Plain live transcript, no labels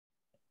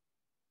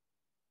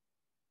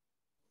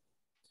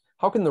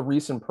How can the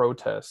recent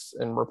protests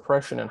and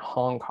repression in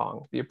Hong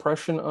Kong, the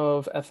oppression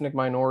of ethnic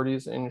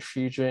minorities in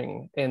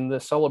Xinjiang, and the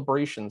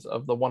celebrations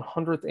of the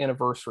 100th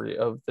anniversary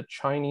of the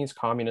Chinese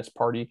Communist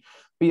Party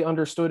be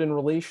understood in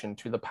relation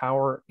to the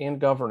power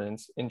and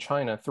governance in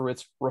China through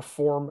its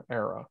reform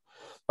era?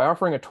 By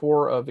offering a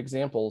tour of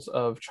examples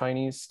of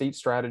Chinese state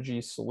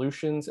strategy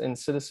solutions and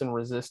citizen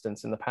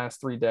resistance in the past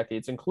 3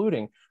 decades,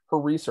 including her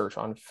research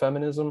on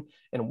feminism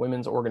and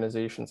women's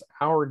organizations,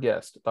 our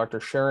guest, Dr.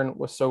 Sharon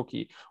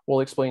Wesoky,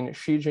 will explain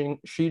Xi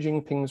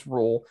Jinping's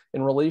role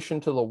in relation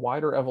to the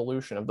wider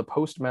evolution of the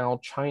post-Mao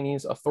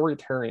Chinese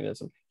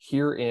authoritarianism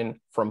herein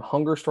From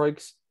Hunger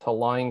Strikes to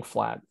Lying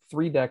Flat,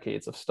 3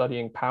 decades of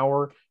studying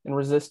power and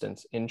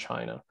resistance in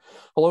China.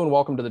 Hello and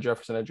welcome to the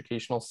Jefferson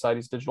Educational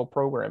Society's digital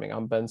programming.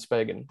 I'm Ben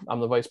Spagan.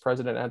 I'm the vice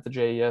president at the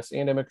JES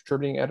and I'm a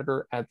contributing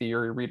editor at the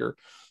Erie Reader.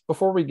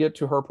 Before we get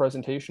to her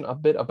presentation, a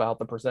bit about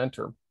the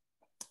presenter.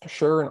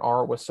 Sharon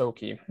R.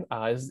 Wesoky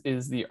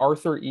is the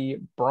Arthur E.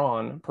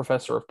 Braun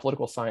Professor of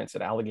Political Science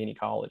at Allegheny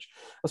College,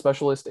 a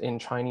specialist in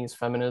Chinese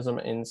feminism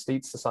and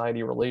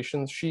state-society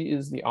relations. She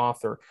is the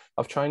author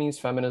of Chinese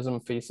Feminism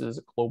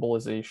Faces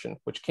Globalization,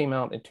 which came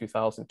out in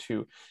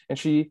 2002. And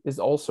she is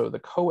also the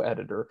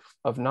co-editor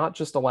of Not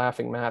Just a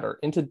Laughing Matter,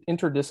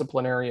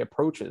 Interdisciplinary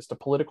Approaches to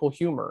Political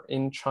Humor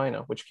in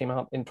China, which came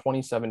out in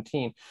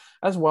 2017,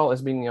 as well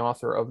as being the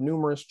author of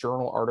numerous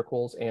journal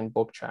articles and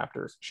book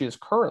chapters. She is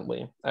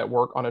currently at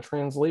work on a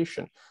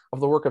translation of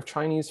the work of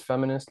Chinese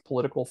feminist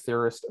political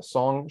theorist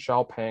Song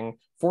Xiaopeng,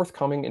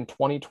 forthcoming in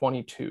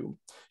 2022.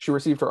 She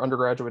received her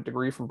undergraduate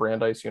degree from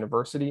Brandeis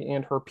University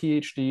and her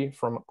Ph.D.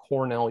 from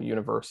Cornell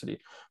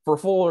University. For a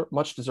fuller,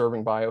 much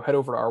deserving bio, head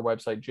over to our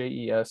website,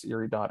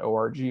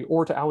 jeserie.org,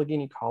 or to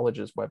Allegheny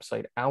College's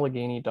website,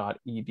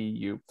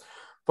 allegheny.edu.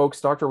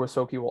 Folks, Dr.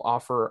 Wesoky will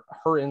offer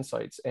her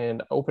insights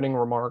and opening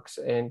remarks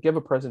and give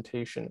a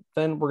presentation.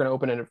 Then we're going to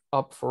open it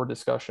up for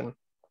discussion.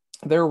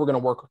 There, we're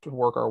going to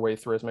work our way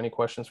through as many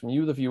questions from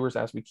you, the viewers,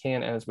 as we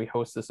can as we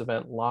host this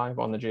event live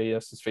on the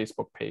JES's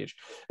Facebook page.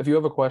 If you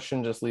have a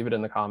question, just leave it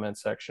in the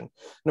comments section.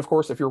 And of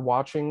course, if you're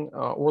watching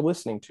or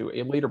listening to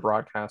a later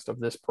broadcast of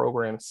this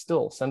program,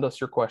 still send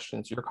us your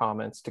questions, your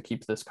comments to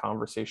keep this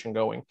conversation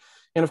going.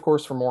 And of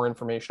course, for more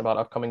information about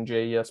upcoming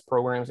JES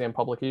programs and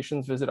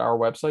publications, visit our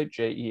website,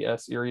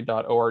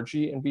 jeserie.org,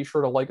 and be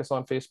sure to like us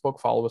on Facebook,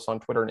 follow us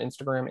on Twitter and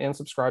Instagram, and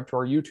subscribe to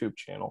our YouTube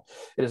channel.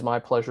 It is my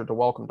pleasure to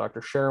welcome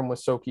Dr. Sharon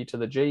Wesoky to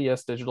the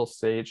JES digital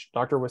stage.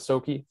 Dr.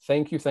 Wesoky,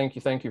 thank you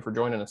for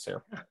joining us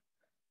here.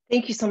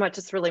 Thank you so much.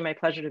 It's really my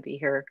pleasure to be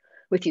here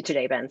with you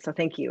today, Ben. So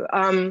thank you.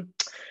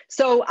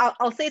 So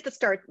I'll say at the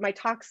start, my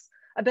talk's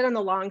a bit on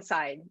the long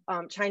side.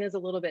 China's a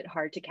little bit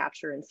hard to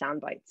capture in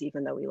sound bites,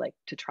 even though we like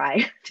to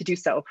try to do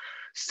so.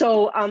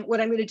 So what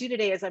I'm going to do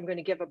today is I'm going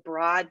to give a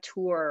broad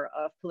tour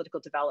of political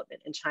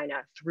development in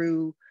China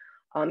through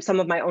some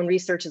of my own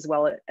research as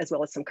well as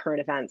some current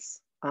events.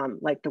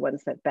 Like the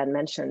ones that Ben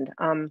mentioned.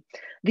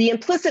 The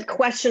implicit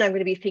question I'm going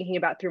to be thinking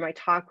about through my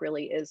talk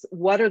really is,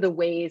 what are the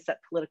ways that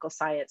political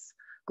science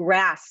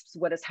grasps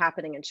what is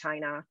happening in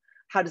China?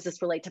 How does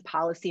this relate to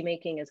policy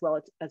making as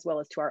well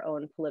as to our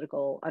own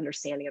political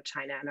understanding of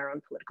China and our own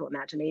political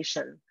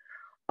imagination?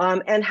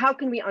 And how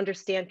can we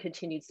understand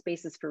continued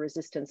spaces for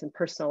resistance and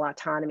personal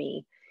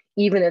autonomy,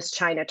 even as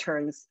China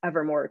turns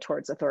ever more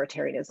towards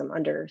authoritarianism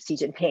under Xi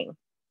Jinping?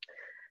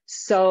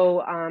 So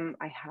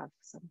I have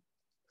some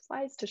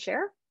slides to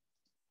share.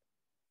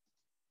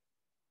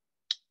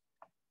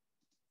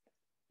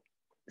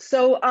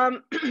 So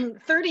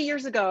 30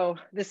 years ago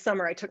this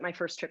summer, I took my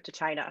first trip to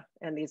China,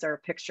 and these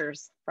are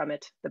pictures from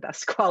it, the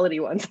best quality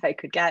ones I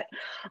could get.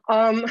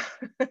 China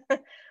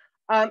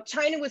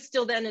was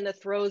still then in the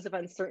throes of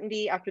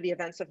uncertainty after the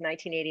events of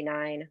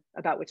 1989,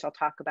 about which I'll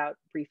talk about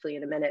briefly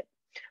in a minute.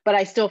 But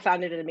I still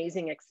found it an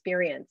amazing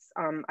experience.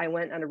 I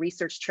went on a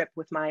research trip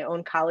with my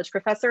own college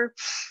professor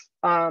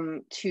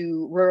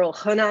to rural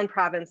Henan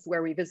province,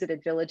 where we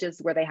visited villages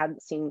where they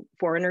hadn't seen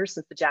foreigners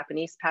since the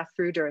Japanese passed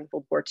through during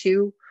World War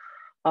II.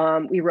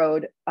 We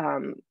rode,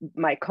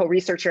 my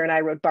co-researcher and I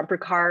rode bumper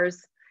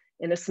cars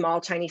in a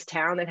small Chinese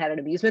town that had an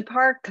amusement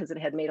park because it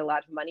had made a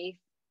lot of money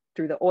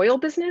through the oil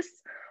business.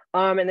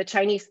 And the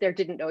Chinese there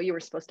didn't know you were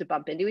supposed to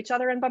bump into each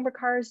other in bumper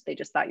cars. They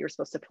just thought you were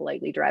supposed to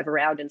politely drive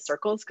around in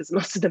circles because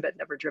most of them had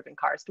never driven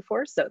cars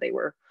before. So they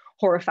were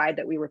horrified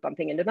that we were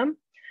bumping into them.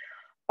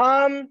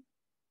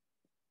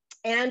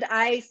 And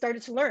I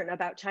started to learn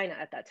about China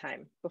at that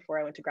time before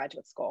I went to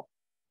graduate school.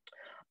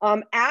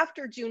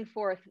 After June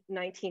 4th,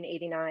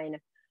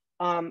 1989,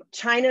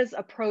 China's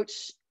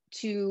approach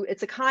to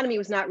its economy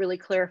was not really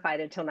clarified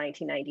until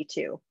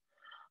 1992,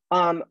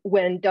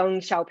 when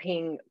Deng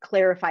Xiaoping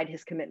clarified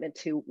his commitment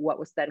to what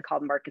was then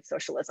called market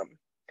socialism.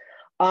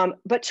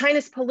 But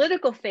China's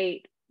political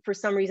fate, for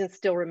some reason,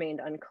 still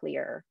remained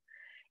unclear.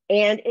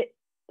 And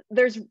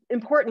there's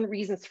important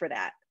reasons for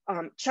that.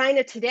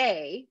 China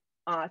today,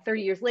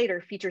 30 years later,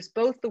 features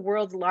both the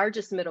world's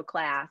largest middle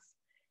class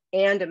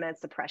and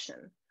immense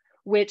oppression,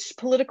 which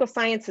political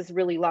science has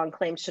really long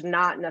claimed should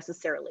not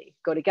necessarily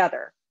go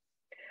together.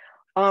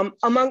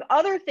 Among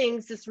other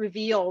things, this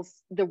reveals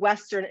the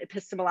Western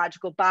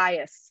epistemological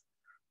bias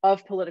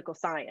of political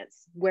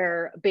science,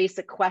 where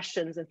basic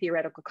questions and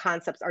theoretical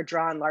concepts are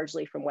drawn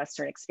largely from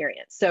Western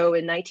experience. So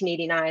in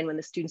 1989, when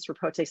the students were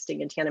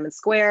protesting in Tiananmen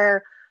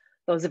Square,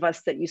 those of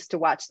us that used to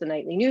watch the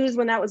nightly news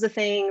when that was a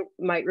thing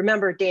might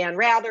remember Dan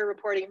Rather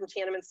reporting from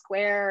Tiananmen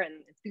Square and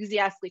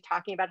enthusiastically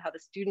talking about how the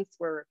students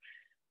were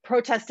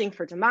protesting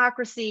for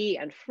democracy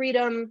and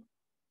freedom.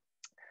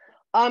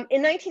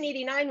 In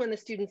 1989, when the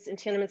students in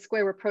Tiananmen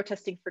Square were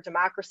protesting for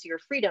democracy or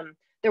freedom,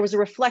 there was a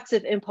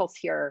reflexive impulse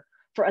here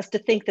for us to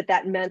think that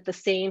that meant the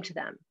same to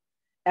them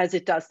as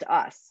it does to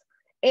us.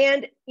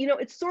 And, you know,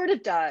 it sort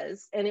of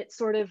does, and it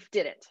sort of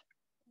didn't.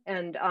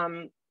 And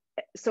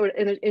so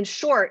in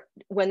short,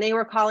 when they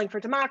were calling for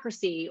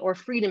democracy or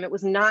freedom, it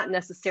was not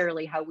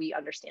necessarily how we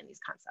understand these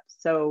concepts.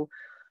 So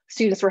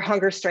students were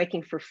hunger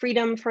striking for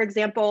freedom, for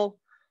example.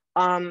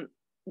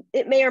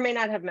 It may or may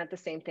not have meant the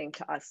same thing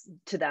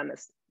to them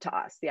as to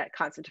us, the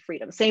concept of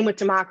freedom. Same with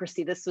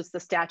democracy. This was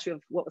the statue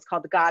of what was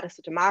called the goddess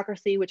of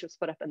democracy, which was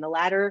put up in the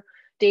latter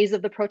days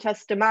of the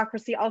protests.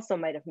 Democracy also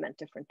might have meant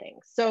different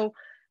things. So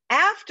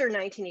after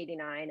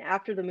 1989,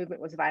 after the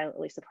movement was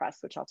violently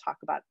suppressed, which I'll talk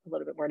about a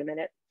little bit more in a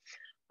minute,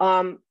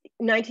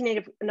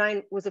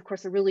 1989 was, of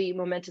course, a really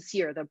momentous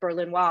year. The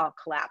Berlin Wall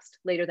collapsed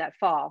later that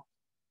fall.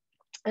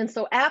 And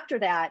so after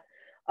that,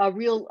 a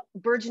real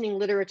burgeoning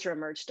literature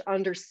emerged to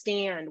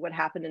understand what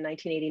happened in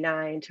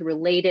 1989, to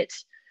relate it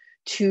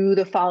to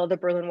the fall of the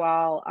Berlin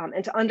Wall,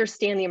 and to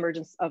understand the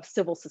emergence of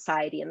civil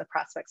society and the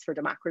prospects for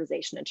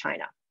democratization in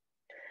China.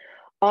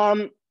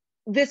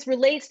 This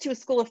relates to a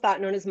school of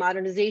thought known as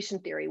modernization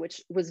theory,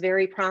 which was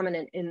very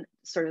prominent in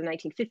sort of the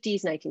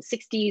 1950s,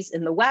 1960s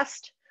in the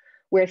West,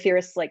 where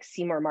theorists like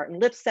Seymour Martin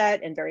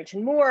Lipset and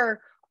Barrington Moore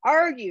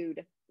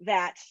argued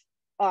that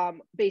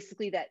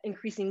basically that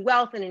increasing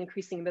wealth and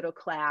increasing middle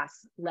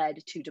class led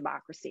to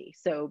democracy.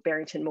 So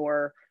Barrington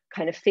Moore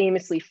kind of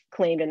famously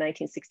claimed in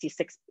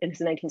 1966, in his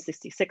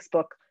 1966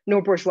 book,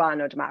 "No bourgeois,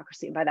 no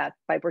democracy." And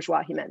by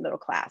bourgeois, he meant middle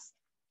class.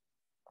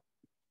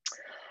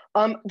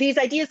 These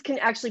ideas can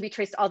actually be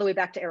traced all the way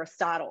back to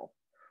Aristotle,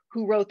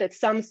 who wrote that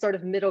some sort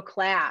of middle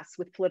class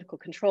with political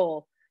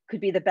control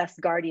could be the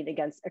best guardian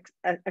against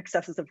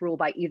excesses of rule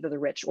by either the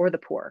rich or the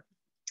poor.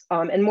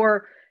 And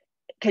more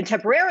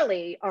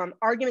contemporarily,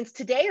 arguments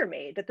today are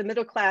made that the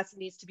middle class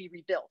needs to be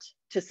rebuilt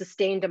to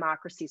sustain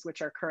democracies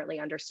which are currently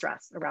under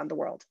stress around the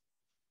world.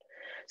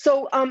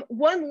 So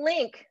one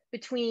link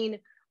between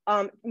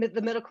the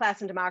middle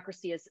class and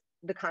democracy is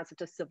the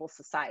concept of civil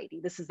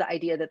society. This is the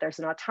idea that there's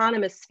an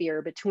autonomous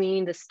sphere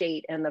between the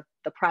state and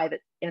the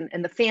private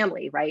and the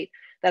family, right?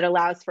 That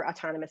allows for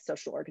autonomous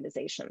social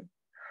organization.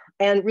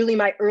 And really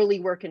my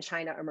early work in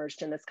China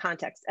emerged in this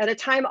context. At a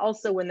time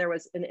also when there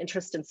was an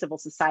interest in civil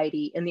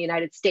society in the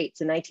United States.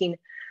 In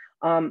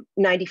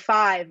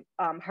 1995,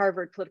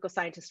 Harvard political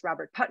scientist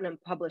Robert Putnam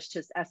published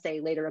his essay,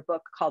 later a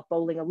book called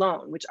Bowling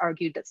Alone, which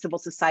argued that civil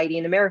society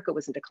in America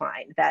was in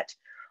decline, that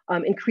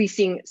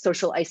increasing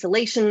social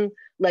isolation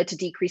led to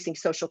decreasing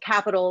social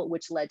capital,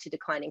 which led to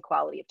declining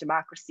quality of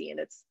democracy. And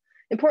it's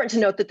important to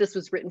note that this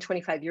was written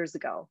 25 years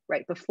ago,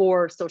 right,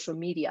 before social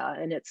media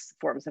and its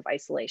forms of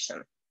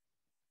isolation.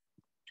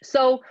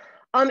 So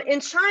in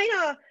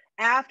China,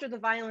 after the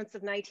violence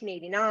of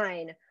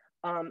 1989,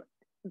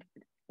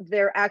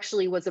 there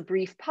actually was a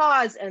brief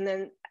pause, and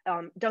then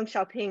Deng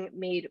Xiaoping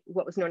made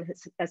what was known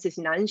as his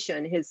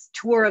Nanxun, his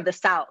tour of the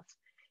South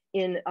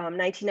in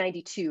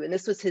 1992. And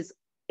this was his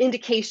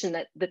indication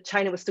that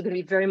China was still going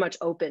to be very much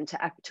open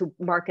to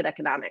market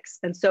economics.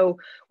 And so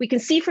we can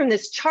see from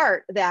this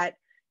chart that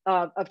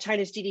of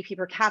China's GDP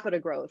per capita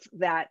growth,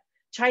 that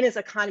China's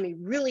economy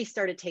really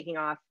started taking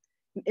off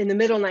in the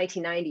middle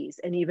 1990s,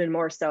 and even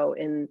more so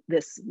in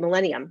this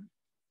millennium.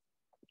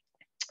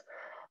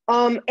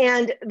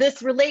 And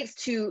this relates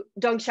to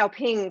Deng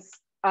Xiaoping's,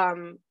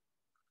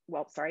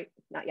 well, sorry,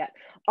 not yet,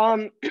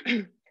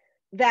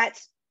 that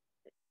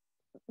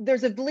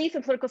there's a belief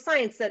in political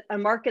science that a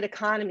market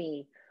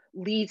economy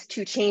leads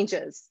to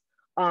changes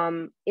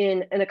in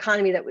an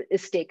economy that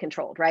is state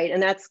controlled, right?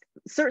 And that's,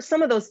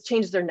 some of those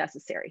changes are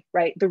necessary,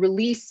 right? The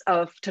release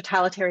of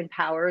totalitarian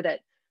power,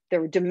 that there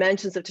were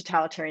dimensions of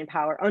totalitarian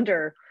power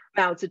under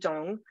Mao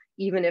Zedong,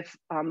 even if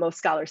most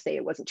scholars say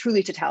it wasn't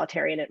truly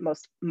totalitarian at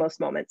most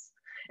moments.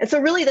 And so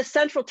really the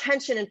central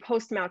tension in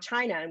post-Mao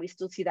China, and we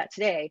still see that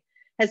today,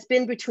 has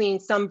been between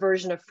some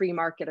version of free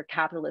market or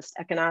capitalist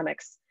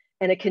economics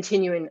and a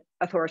continuing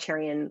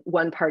authoritarian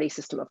one-party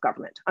system of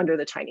government under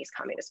the Chinese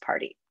Communist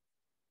Party.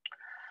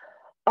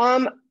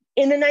 In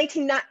the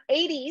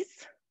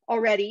 1980s,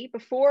 already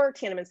before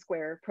Tiananmen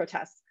Square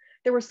protests,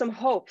 there were some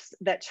hopes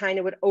that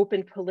China would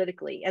open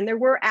politically, and there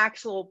were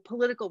actual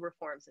political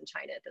reforms in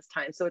China at this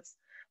time. So it's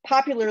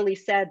popularly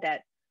said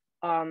that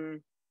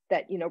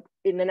that, you know,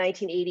 in the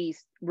 1980s,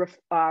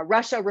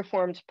 Russia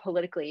reformed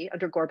politically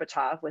under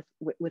Gorbachev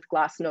with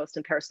glasnost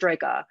and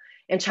perestroika,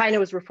 and China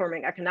was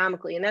reforming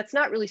economically. And that's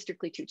not really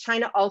strictly true.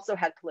 China also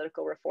had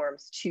political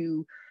reforms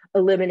to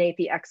eliminate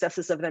the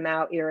excesses of the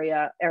Mao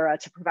era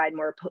to provide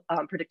more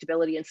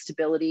predictability and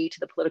stability to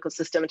the political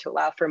system and to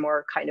allow for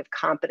more kind of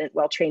competent,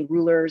 well-trained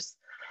rulers.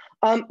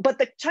 But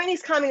the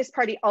Chinese Communist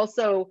Party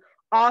also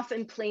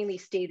often plainly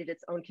stated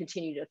its own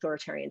continued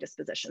authoritarian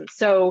disposition.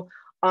 So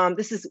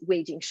this is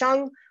Wei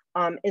Jingsheng.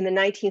 In the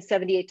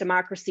 1978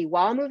 Democracy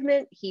Wall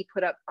movement, he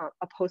put up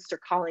a poster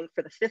calling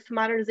for the fifth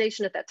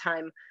modernization. At that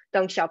time,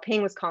 Deng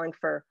Xiaoping was calling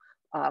for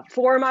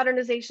 4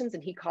 modernizations,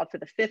 and he called for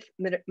the fifth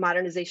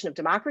modernization of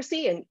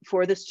democracy. And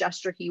for this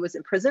gesture, he was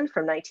imprisoned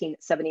from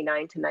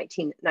 1979 to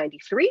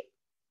 1993.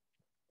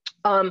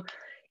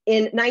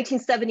 In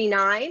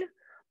 1979,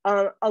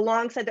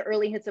 alongside the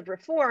early hints of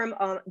reform,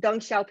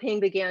 Deng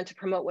Xiaoping began to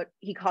promote what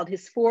he called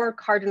his 4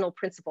 cardinal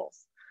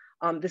principles.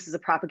 This is a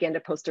propaganda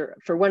poster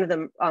for one of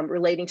them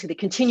relating to the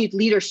continued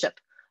leadership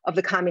of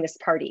the Communist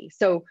Party.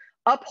 So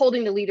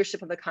upholding the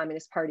leadership of the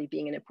Communist Party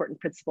being an important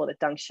principle that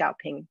Deng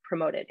Xiaoping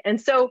promoted. And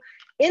so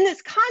in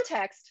this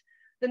context,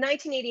 the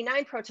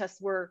 1989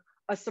 protests were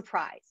a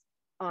surprise.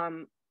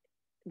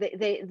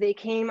 They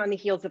came on the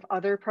heels of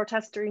other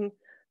protests during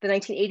the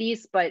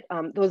 1980s, but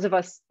those of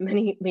us,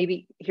 many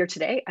maybe here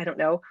today, I don't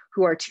know,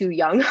 who are too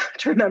young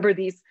to remember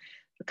these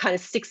kind of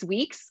 6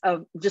 weeks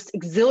of just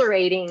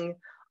exhilarating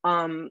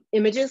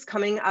images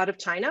coming out of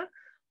China,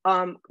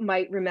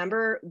 might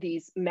remember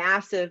these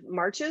massive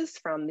marches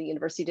from the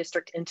University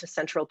District into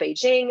central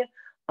Beijing.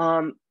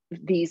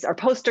 These are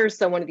posters.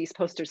 So one of these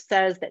posters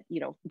says that, you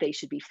know, they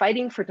should be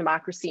fighting for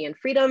democracy and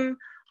freedom.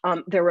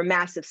 There were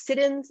massive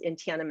sit-ins in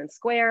Tiananmen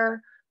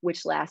Square,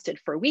 which lasted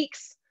for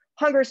weeks.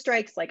 Hunger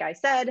strikes, like I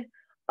said.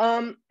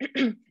 And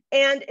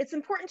it's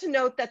important to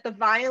note that the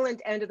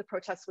violent end of the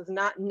protests was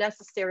not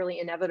necessarily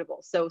inevitable.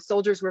 So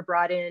soldiers were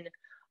brought in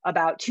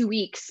about 2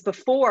 weeks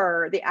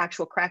before the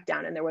actual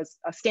crackdown, and there was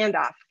a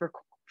standoff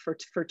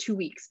for 2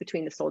 weeks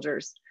between the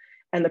soldiers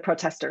and the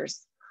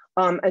protesters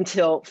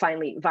until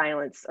finally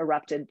violence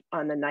erupted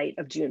on the night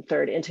of June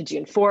 3rd into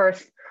June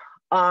 4th,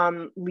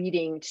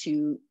 leading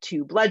to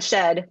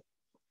bloodshed.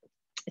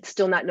 It's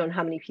still not known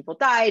how many people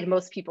died.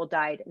 Most people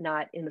died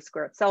not in the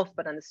square itself,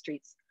 but on the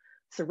streets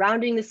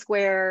surrounding the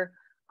square.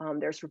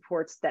 There's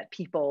reports that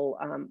people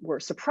were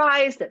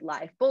surprised that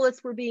live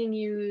bullets were being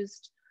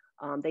used.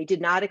 They did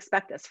not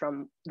expect this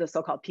from the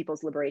so-called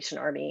People's Liberation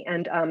Army.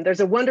 And there's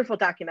a wonderful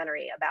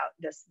documentary about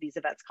these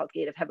events called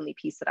Gate of Heavenly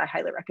Peace that I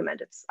highly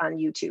recommend. It's on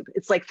YouTube.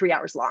 It's like 3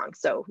 hours long,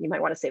 so you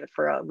might want to save it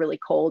for a really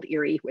cold,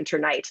 eerie winter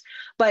night.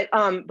 But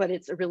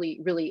it's a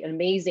really, really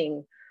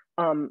amazing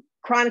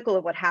chronicle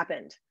of what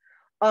happened.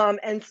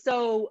 And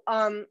so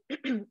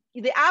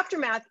the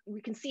aftermath,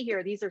 we can see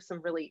here, these are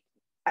some really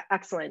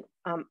excellent,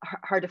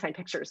 hard to find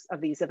pictures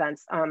of these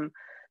events.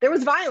 There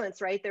was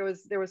violence, right? There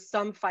was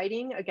some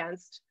fighting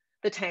against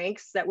the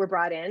tanks that were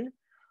brought in.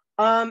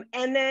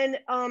 And then,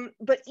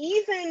 but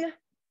even,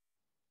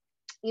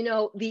 you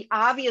know, the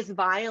obvious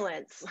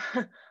violence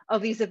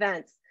of these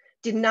events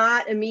did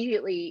not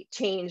immediately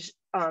change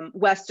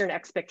Western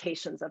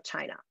expectations of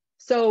China.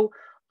 So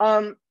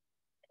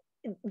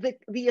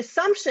the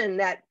assumption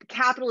that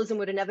capitalism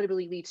would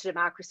inevitably lead to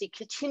democracy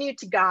continued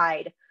to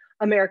guide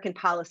American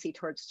policy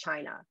towards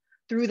China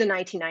through the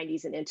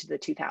 1990s and into the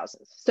 2000s.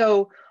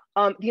 So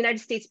the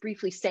United States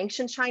briefly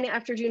sanctioned China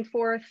after June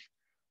 4th.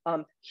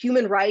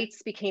 Human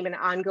rights became an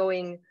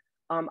ongoing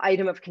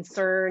item of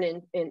concern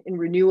in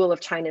renewal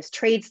of China's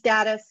trade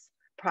status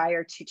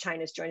prior to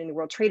China's joining the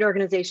World Trade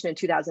Organization in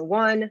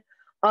 2001.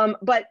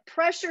 But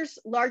pressures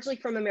largely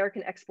from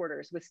American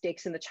exporters with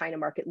stakes in the China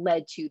market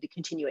led to the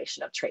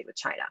continuation of trade with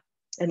China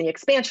and the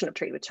expansion of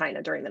trade with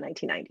China during the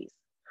 1990s.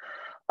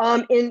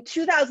 In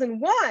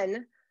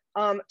 2001,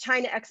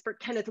 China expert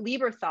Kenneth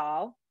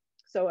Lieberthal,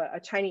 so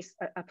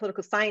a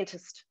political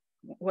scientist,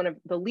 one of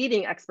the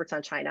leading experts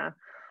on China,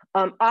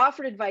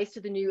 offered advice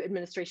to the new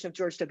administration of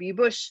George W.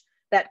 Bush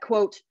that,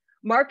 quote,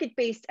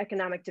 market-based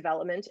economic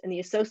development and the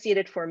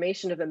associated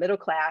formation of a middle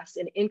class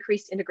and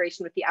increased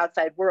integration with the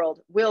outside world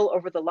will,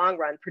 over the long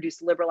run,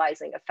 produce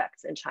liberalizing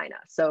effects in China.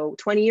 So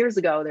 20 years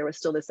ago, there was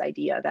still this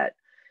idea that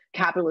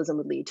capitalism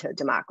would lead to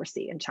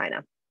democracy in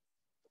China.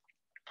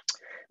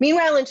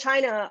 Meanwhile, in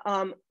China,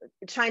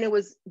 China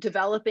was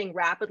developing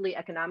rapidly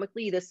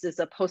economically. This is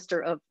a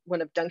poster of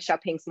one of Deng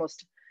Xiaoping's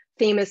most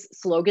famous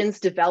slogans: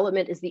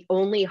 development is the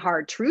only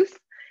hard truth.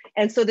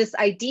 And so this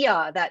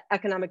idea that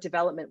economic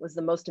development was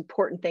the most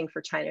important thing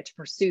for China to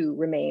pursue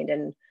remained.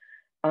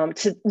 And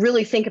to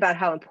really think about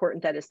how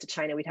important that is to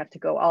China, we'd have to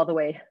go all the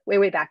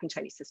way back in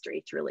Chinese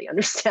history to really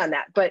understand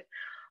that. But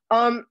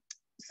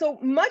so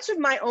much of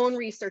my own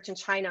research in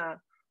China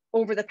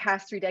over the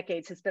past 3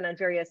 decades has been on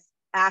various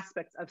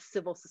aspects of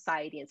civil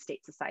society and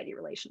state society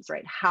relations,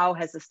 right? How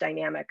has this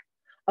dynamic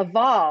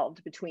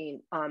evolved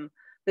between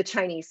the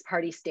Chinese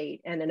party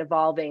state and an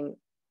evolving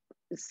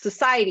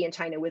society in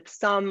China with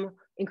some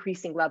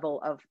increasing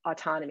level of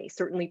autonomy,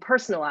 certainly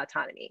personal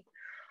autonomy.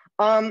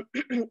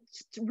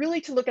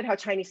 really to look at how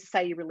Chinese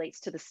society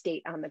relates to the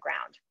state on the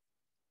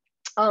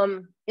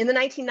ground. In the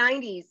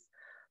 1990s,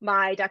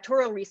 my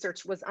doctoral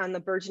research was on the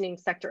burgeoning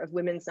sector of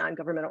women's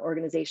non-governmental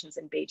organizations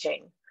in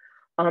Beijing.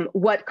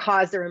 What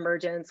caused their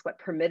emergence, what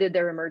permitted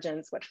their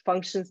emergence, what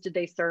functions did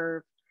they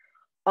serve?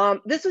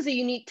 This was a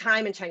unique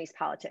time in Chinese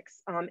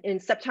politics. In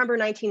September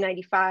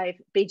 1995,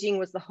 Beijing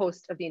was the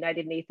host of the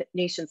United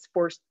Nations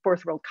Fourth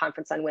World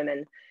Conference on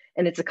Women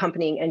and its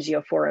accompanying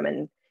NGO forum.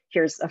 And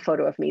here's a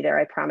photo of me there.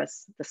 I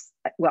promise this,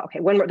 well, okay,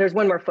 there's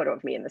one more photo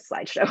of me in this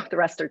slideshow. The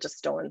rest are just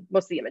stolen.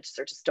 Most of the images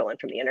are just stolen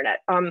from the internet.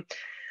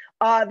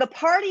 The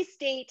party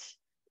state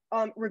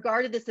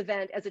regarded this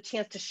event as a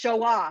chance to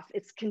show off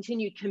its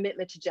continued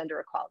commitment to gender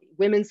equality.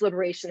 Women's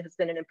liberation has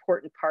been an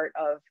important part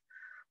of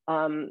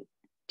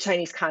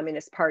Chinese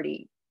Communist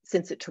Party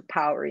since it took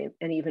power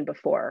and even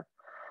before.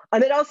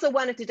 It also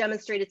wanted to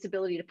demonstrate its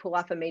ability to pull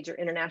off a major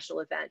international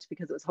event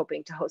because it was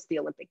hoping to host the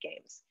Olympic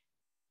Games.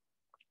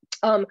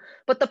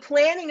 But the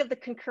planning of the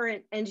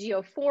concurrent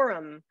NGO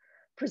forum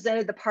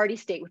presented the party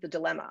state with a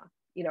dilemma.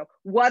 You know,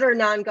 what are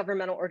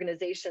non-governmental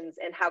organizations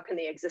and how can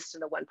they exist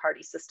in a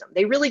one-party system?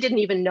 They really didn't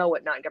even know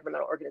what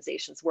non-governmental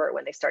organizations were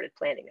when they started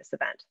planning this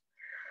event.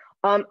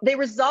 They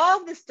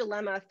resolved this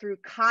dilemma through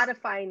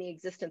codifying the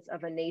existence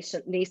of a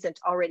nascent,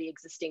 already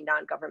existing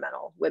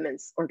non-governmental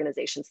women's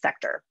organization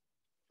sector.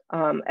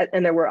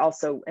 And there were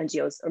also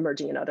NGOs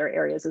emerging in other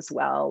areas as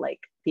well, like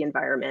the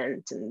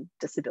environment and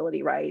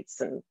disability rights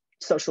and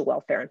social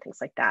welfare and things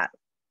like that.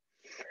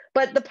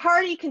 But the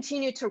party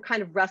continued to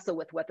kind of wrestle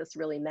with what this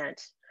really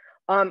meant.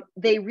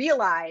 They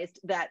realized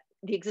that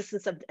the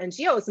existence of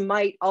NGOs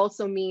might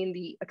also mean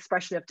the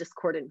expression of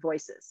discordant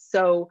voices.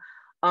 So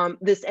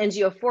this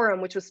NGO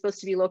forum, which was supposed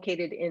to be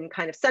located in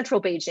kind of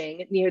central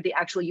Beijing near the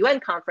actual UN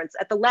conference,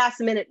 at the last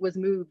minute was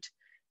moved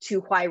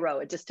to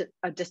Huairou,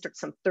 a district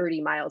some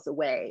 30 miles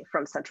away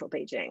from central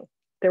Beijing.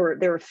 There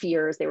were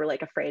fears, they were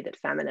like afraid that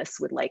feminists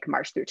would like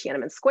march through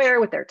Tiananmen Square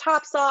with their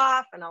tops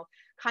off and all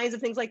kinds of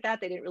things like that.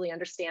 They didn't really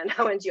understand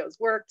how NGOs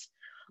worked.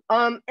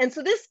 And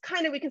so this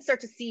kind of, we can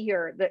start to see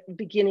here the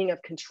beginning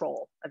of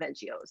control of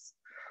NGOs.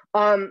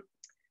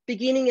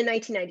 Beginning in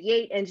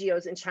 1998,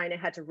 NGOs in China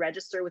had to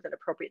register with an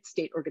appropriate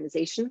state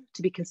organization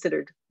to be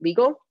considered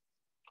legal.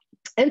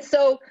 And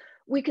so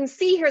we can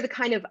see here the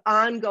kind of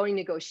ongoing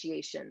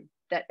negotiation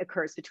that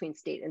occurs between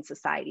state and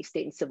society,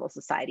 state and civil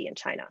society in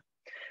China.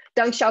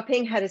 Deng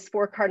Xiaoping had his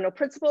 4 cardinal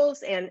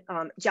principles, and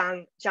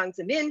Jiang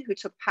Zemin, who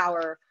took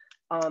power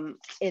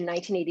in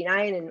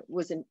 1989 and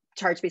was in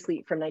charge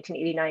basically from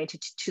 1989 to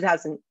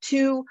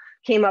 2002,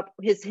 came up,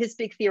 his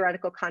big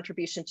theoretical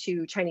contribution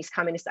to Chinese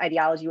communist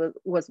ideology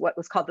was what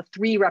was called the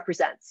 3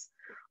 represents.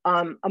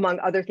 Among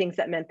other things,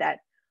 that meant that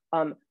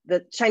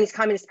the Chinese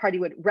Communist Party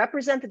would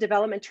represent the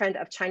development trend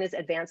of China's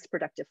advanced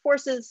productive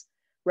forces,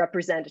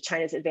 represent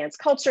China's advanced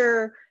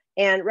culture,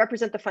 and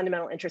represent the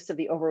fundamental interests of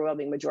the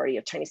overwhelming majority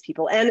of Chinese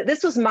people. And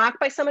this was mocked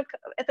by some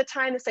at the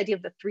time, this idea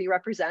of the 3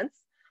 represents.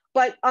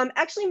 But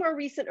actually more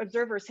recent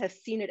observers have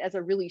seen it as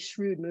a really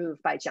shrewd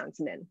move by Jiang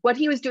Zemin. What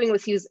he was doing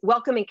was he was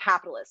welcoming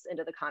capitalists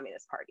into the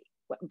Communist Party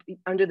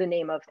under the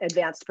name of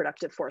advanced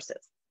productive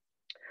forces.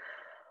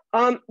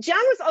 Jiang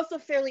was also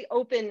fairly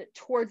open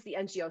towards the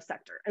NGO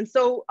sector. And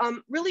so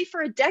really for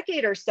a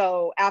decade or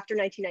so after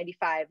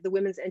 1995, the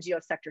women's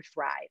NGO sector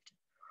thrived.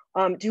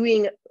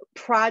 Doing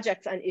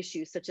projects on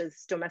issues such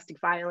as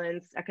domestic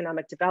violence,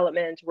 economic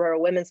development,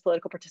 rural women's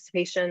political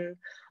participation.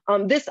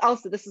 This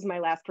is my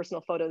last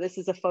personal photo. This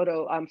is a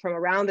photo from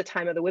around the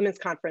time of the women's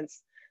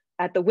conference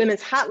at the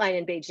Women's Hotline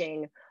in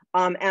Beijing.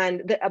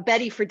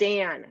 Betty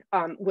Friedan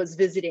was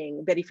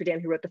visiting. Betty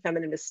Friedan, who wrote The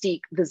Feminine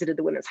Mystique, visited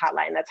the Women's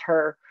Hotline. That's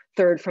her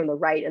third from the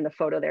right in the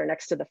photo there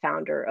next to the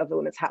founder of the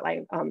Women's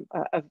Hotline,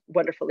 a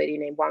wonderful lady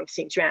named Wang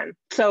Xinjiang.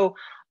 So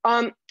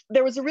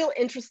there was a real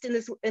interest in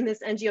this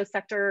NGO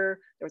sector.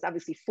 There was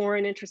obviously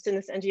foreign interest in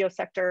this NGO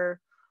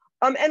sector.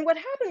 And what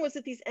happened was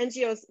that these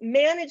NGOs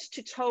managed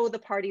to toe the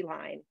party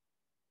line.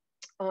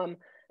 And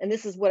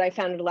this is what I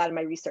found in a lot of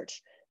my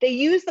research. They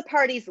used the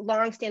party's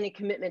longstanding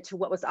commitment to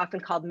what was often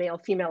called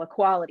male-female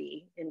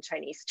equality in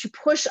Chinese to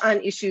push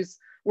on issues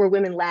where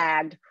women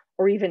lagged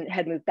or even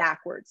had moved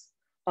backwards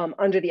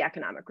under the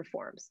economic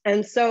reforms.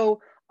 And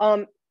so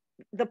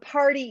the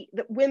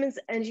women's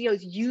NGOs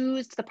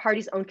used the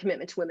party's own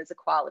commitment to women's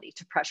equality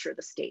to pressure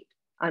the state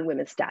on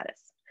women's status.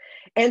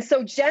 And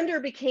so gender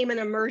became an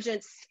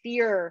emergent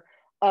sphere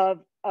of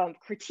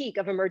critique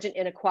of emergent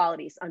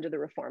inequalities under the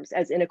reforms,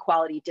 as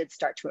inequality did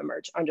start to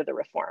emerge under the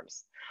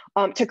reforms.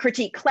 To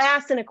critique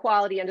class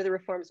inequality under the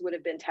reforms would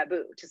have been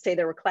taboo. To say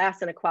there were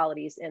class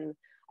inequalities in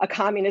a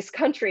communist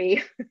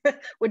country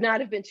would not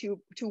have been too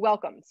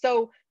welcome.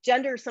 So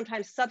gender is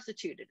sometimes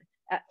substituted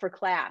for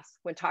class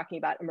when talking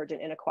about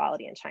emergent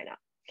inequality in China.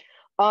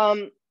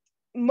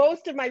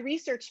 Most of my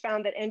research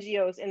found that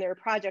NGOs in their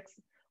projects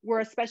were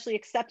especially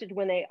accepted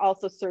when they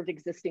also served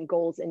existing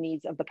goals and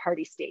needs of the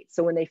party state.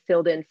 So when they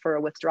filled in for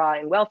a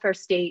withdrawing welfare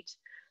state,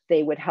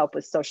 they would help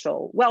with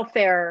social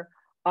welfare.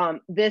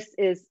 This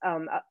is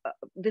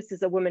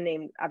a woman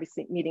named,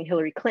 obviously meeting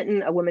Hillary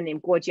Clinton, a woman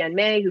named Guo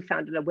Jianmei, who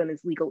founded a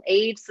women's legal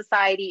aid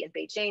society in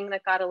Beijing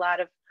that got a lot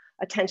of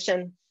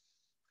attention.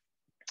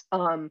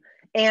 And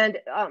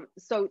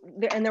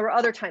there were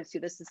other times too.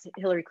 This is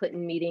Hillary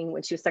Clinton meeting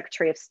when she was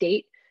Secretary of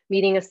State,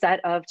 meeting a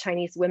set of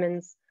Chinese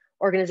women's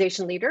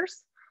organization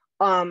leaders.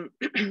 I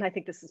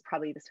think this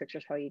picture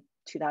is probably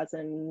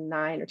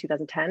 2009 or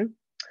 2010.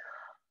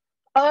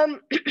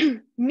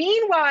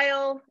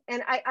 Meanwhile,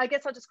 and I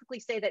guess I'll just quickly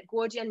say that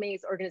Guo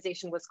Jianmei's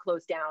organization was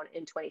closed down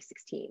in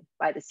 2016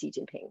 by the Xi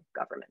Jinping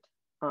government.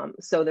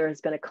 So there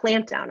has been a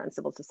clampdown on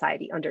civil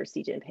society under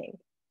Xi Jinping.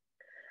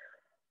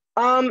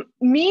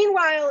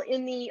 Meanwhile,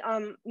 in the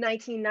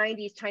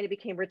 1990s, China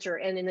became richer,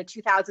 and in the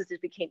 2000s,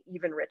 it became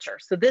even richer.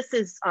 So this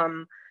is,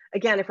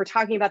 again, if we're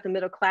talking about the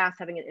middle class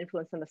having an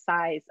influence on the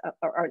size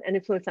or an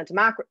influence on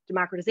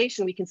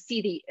democratization, we can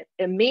see the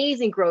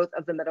amazing growth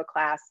of the middle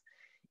class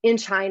in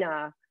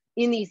China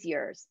in these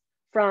years,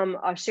 from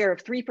a share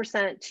of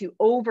 3% to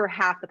over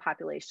half the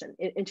population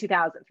in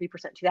 2000,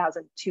 3%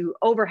 2000 to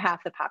over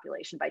half the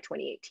population by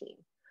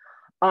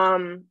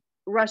 2018.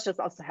 Russia's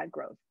also had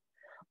growth.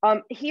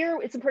 Here,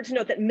 it's important to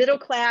note that middle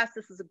class,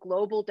 this is a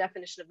global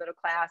definition of middle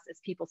class, is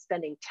people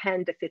spending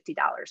 $10 to $50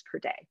 per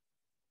day.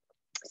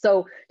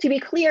 So to be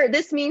clear,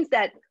 this means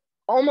that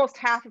almost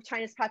half of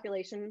China's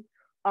population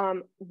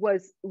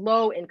was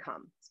low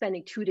income,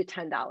 spending $2 to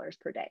 $10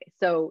 per day.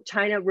 So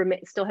China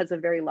still has a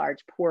very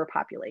large poor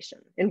population.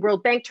 In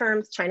World Bank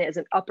terms, China is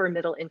an upper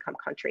middle income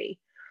country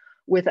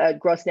with a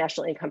gross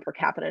national income per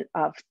capita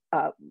of,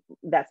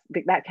 that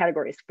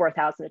category is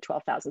 $4,000 to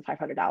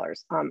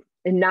 $12,500.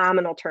 In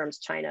nominal terms,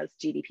 China's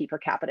GDP per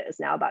capita is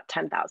now about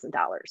 $10,000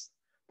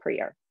 per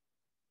year.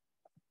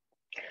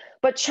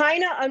 But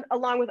China,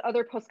 along with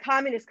other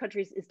post-communist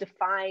countries, is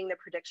defying the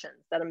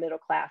predictions that a middle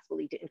class will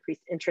lead to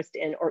increased interest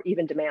in or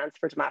even demands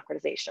for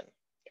democratization.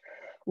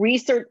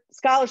 Research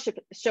scholarship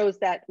shows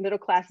that middle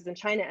classes in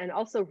China and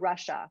also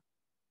Russia,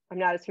 I'm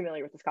not as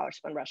familiar with the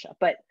scholarship on Russia,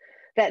 but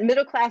that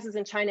middle classes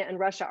in China and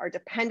Russia are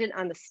dependent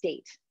on the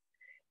state.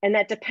 And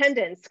that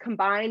dependence,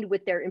 combined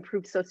with their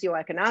improved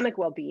socioeconomic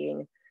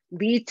well-being,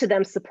 leads to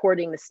them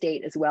supporting the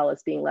state as well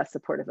as being less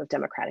supportive of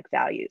democratic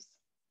values.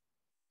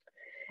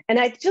 And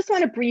I just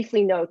want to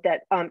briefly note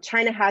that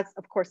China has,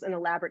 of course, an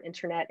elaborate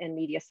internet and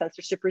media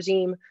censorship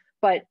regime,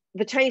 but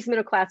the Chinese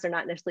middle class are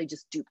not necessarily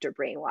just duped or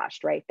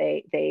brainwashed, right?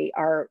 They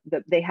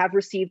have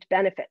received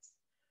benefits.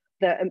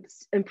 The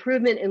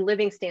improvement in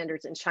living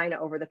standards in China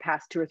over the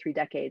past 2 or 3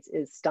 decades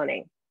is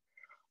stunning.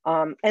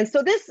 And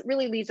so this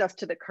really leads us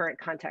to the current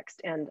context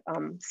and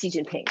Xi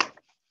Jinping.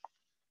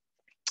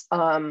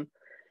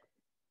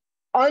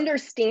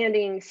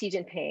 Understanding Xi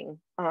Jinping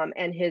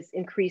and his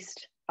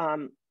increased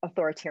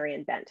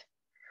authoritarian bent.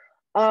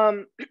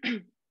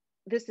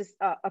 This is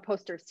a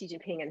poster of Xi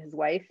Jinping and his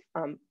wife,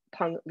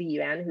 Peng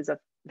Liyuan, who's a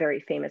very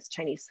famous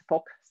Chinese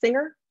folk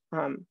singer.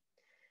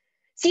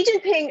 Xi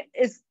Jinping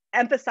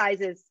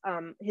emphasizes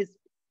his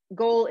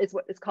goal is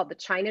what is called the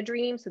China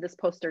dream. So this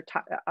poster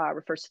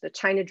refers to the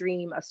China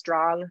dream, a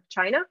strong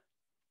China,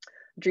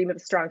 dream of a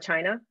strong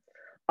China.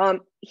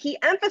 He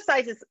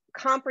emphasizes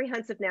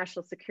comprehensive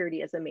national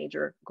security as a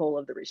major goal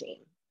of the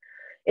regime.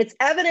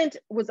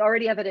 Was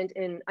already evident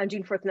on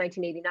June 4th,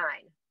 1989,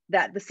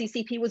 that the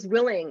CCP was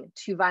willing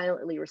to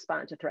violently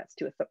respond to threats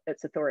to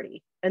its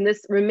authority. And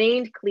this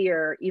remained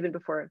clear even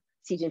before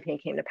Xi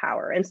Jinping came to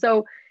power. And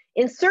so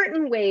in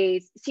certain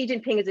ways, Xi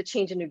Jinping is a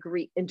change in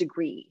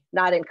degree,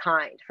 not in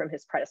kind, from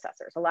his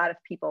predecessors. A lot of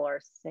people are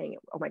saying,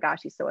 oh my gosh,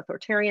 he's so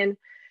authoritarian.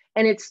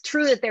 And it's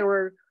true that there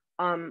were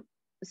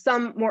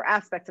some more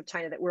aspects of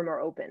China that were more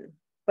open,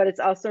 but it's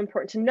also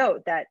important to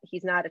note that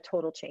he's not a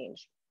total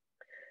change.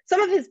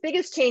 Some of his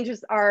biggest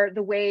changes are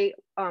the way,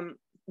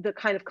 the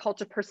kind of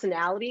cult of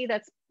personality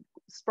that's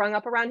sprung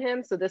up around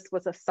him. So this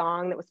was a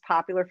song that was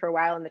popular for a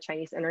while on the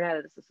Chinese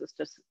internet. This was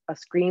just a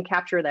screen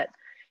capture that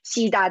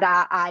Xi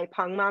Dada, I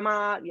Peng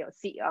Mama,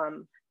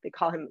 they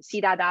call him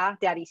Xi Dada,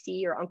 Daddy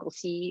Xi or Uncle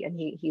Xi, and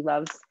he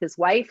loves his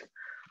wife.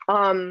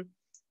 And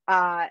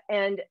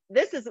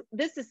this is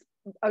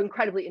an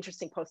incredibly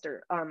interesting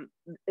poster.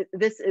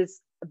 This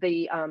is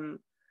the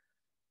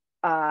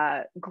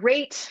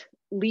great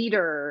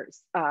leader,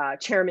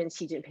 Chairman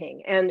Xi Jinping.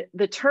 And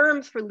the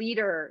terms for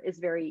leader is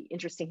very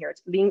interesting here.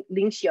 It's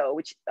Ling Xiu,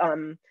 which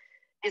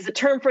is a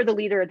term for the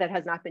leader that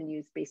has not been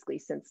used basically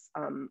since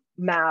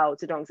Mao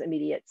Zedong's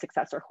immediate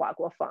successor, Hua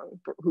Guofeng,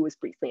 who was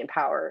briefly in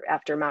power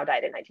after Mao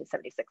died in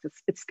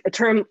 1976. It's a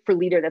term for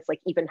leader that's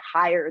like even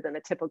higher than the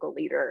typical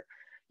leader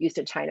used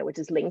in China, which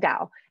is Ling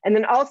Dao. And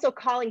then also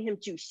calling him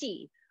Zhu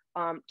Xi,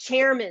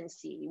 Chairman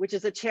Xi, which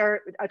is a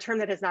term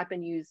that has not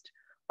been used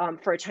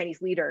for a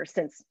Chinese leader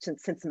since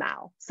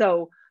Mao.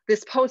 So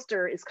this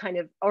poster is kind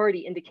of already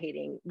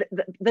indicating,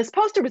 this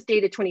poster was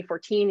dated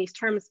 2014. These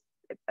terms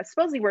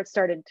supposedly weren't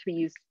started to be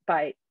used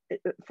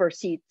for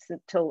Xi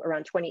until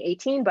around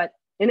 2018, but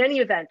in any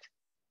event,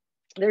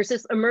 there's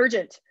this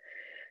emergent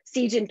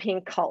Xi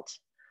Jinping cult.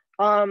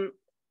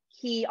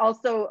 He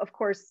also, of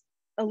course,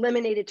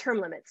 eliminated term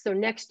limits. So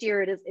next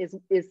year it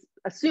is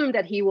assumed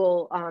that he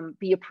will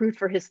be approved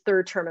for his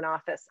third term in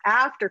office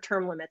after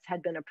term limits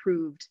had been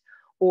approved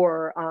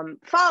or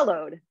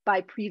followed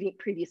by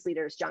previous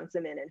leaders, Jiang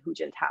Zemin and Hu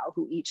Jintao,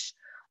 who each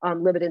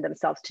limited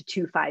themselves to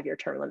 2 5-year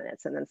term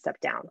limits and then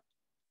stepped down.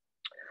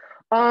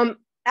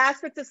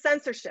 Aspects of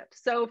censorship.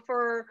 So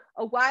for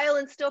a while,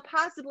 and still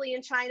possibly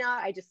in China,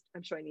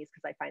 I'm showing these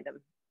because I find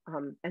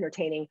them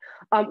entertaining.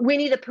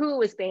 Winnie the Pooh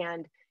was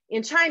banned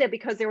in China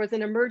because there was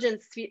an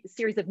emergent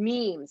series of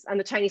memes on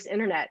the Chinese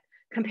internet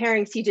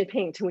comparing Xi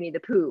Jinping to Winnie the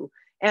Pooh.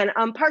 And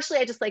partially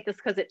I just like this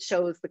because it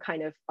shows the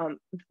kind of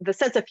the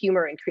sense of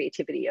humor and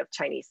creativity of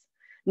Chinese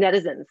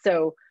netizens.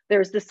 So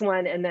there's this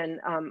one, and then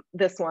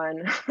this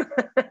one,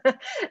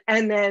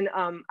 and then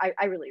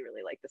I really,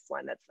 really like this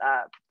one.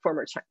 That's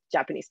former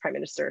Japanese Prime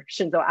Minister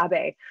Shinzo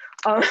Abe.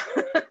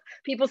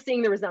 People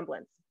seeing the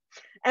resemblance.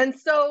 And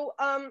so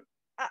I'm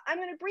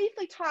going to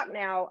briefly talk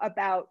now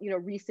about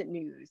recent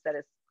news that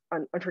is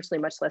unfortunately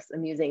much less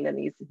amusing than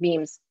these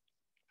memes.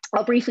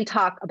 I'll briefly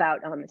talk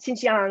about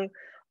Xinjiang,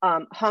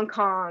 Hong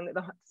Kong,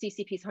 the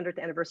CCP's 100th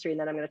anniversary, and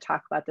then I'm going to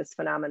talk about this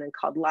phenomenon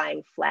called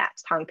lying flat,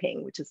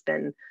 Tangping, which has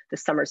been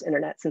this summer's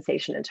internet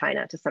sensation in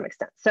China to some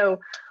extent. So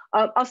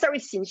I'll start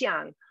with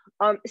Xinjiang.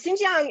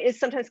 Xinjiang is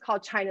sometimes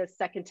called China's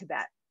second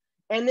Tibet.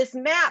 And this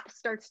map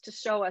starts to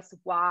show us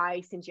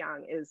why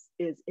Xinjiang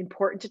is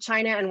important to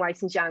China and why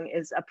Xinjiang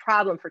is a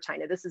problem for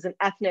China. This is an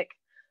ethnic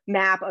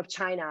map of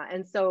China.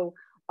 And so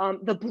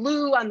the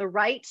blue on the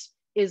right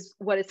is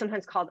what is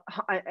sometimes called,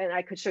 and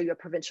I could show you a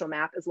provincial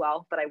map as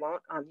well, but I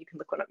won't. You can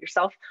look one up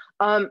yourself.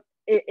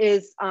 It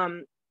is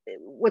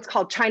what's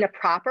called China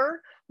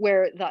proper,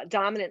 where the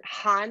dominant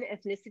Han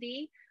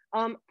ethnicity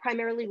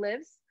primarily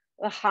lives.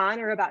 The Han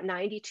are about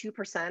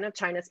 92% of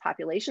China's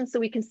population. So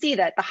we can see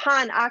that the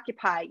Han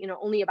occupy,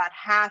 only about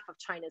half of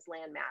China's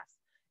landmass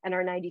and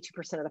are 92%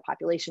 of the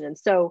population. And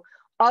so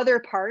other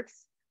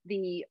parts,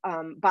 the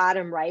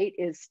bottom right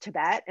is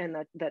Tibet, and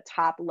the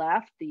top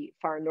left, the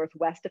far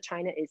northwest of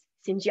China, is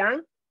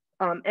Xinjiang.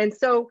 And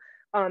so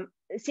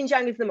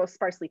Xinjiang is the most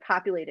sparsely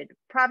populated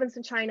province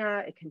in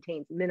China. It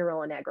contains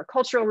mineral and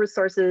agricultural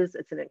resources.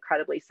 It's an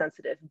incredibly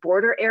sensitive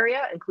border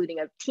area, including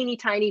a teeny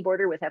tiny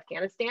border with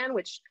Afghanistan,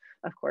 which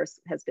of course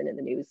has been in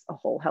the news a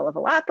whole hell of a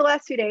lot the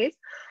last few days.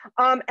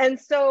 And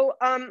so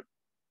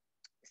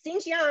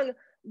Xinjiang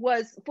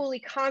was fully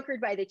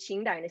conquered by the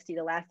Qing dynasty,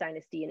 the last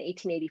dynasty, in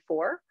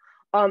 1884.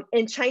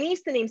 In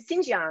Chinese, the name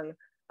Xinjiang,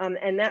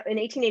 and that in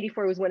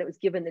 1884 was when it was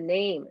given the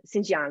name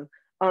Xinjiang.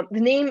 The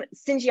name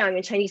Xinjiang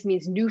in Chinese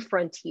means new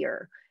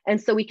frontier.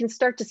 And so we can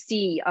start to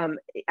see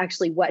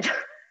actually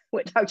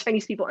how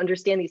Chinese people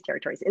understand these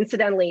territories.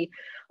 Incidentally,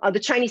 the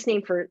Chinese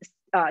name for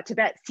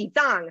Tibet,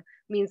 Xizang,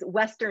 means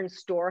Western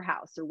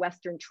storehouse or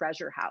Western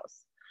treasure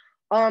house.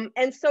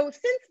 And so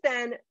since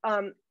then,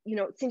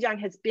 Xinjiang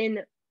has been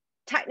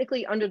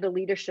technically under the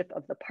leadership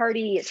of the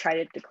party. It tried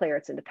to declare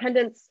its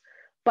independence,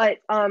 but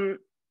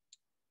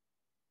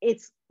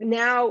it's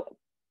now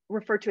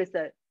referred to as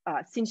the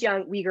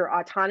Xinjiang Uyghur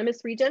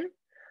Autonomous Region,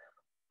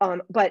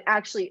 but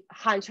actually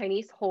Han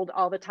Chinese hold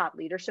all the top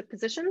leadership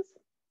positions.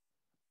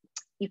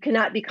 You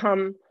cannot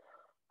become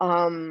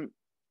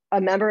a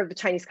member of the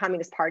Chinese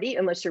Communist Party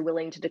unless you're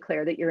willing to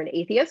declare that you're an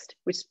atheist,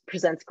 which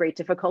presents great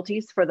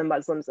difficulties for the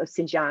Muslims of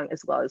Xinjiang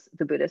as well as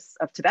the Buddhists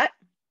of Tibet.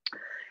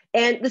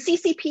 And the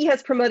CCP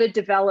has promoted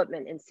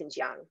development in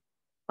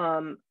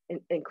Xinjiang,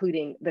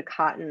 including the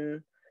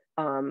cotton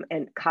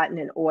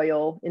and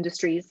oil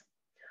industries.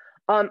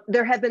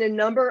 There have been a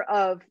number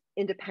of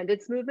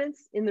independence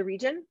movements in the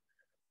region,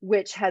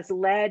 which has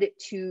led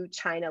to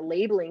China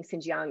labeling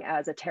Xinjiang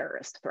as a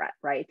terrorist threat,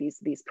 right?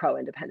 These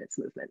pro-independence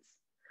movements.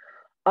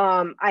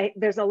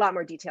 There's a lot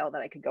more detail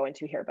that I could go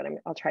into here, but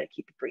I'll try to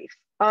keep it brief.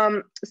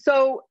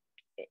 So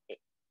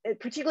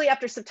particularly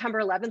after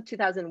September 11th,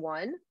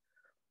 2001,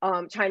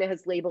 China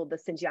has labeled the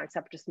Xinjiang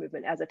separatist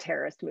movement as a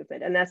terrorist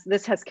movement. And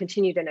this has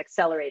continued and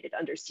accelerated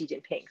under Xi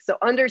Jinping. So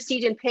under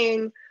Xi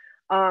Jinping,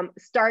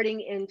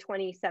 starting in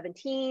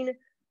 2017,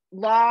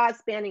 laws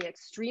banning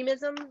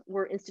extremism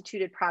were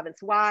instituted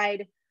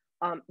province-wide.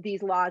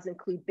 These laws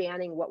include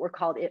banning what were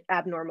called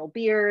abnormal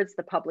beards,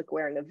 the public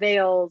wearing of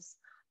veils,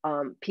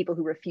 people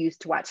who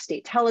refused to watch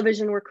state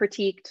television were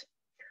critiqued.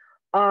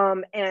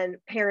 And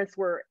parents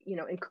were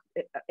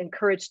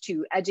encouraged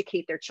to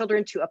educate their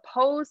children to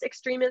oppose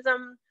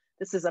extremism.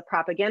 This is a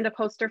propaganda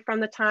poster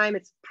from the time.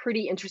 It's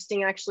pretty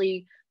interesting,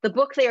 actually. The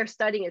book they are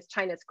studying is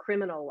China's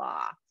criminal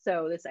law.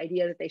 So this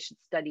idea that they should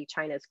study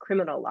China's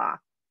criminal law.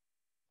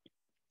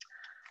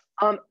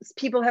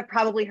 People have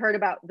probably heard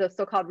about the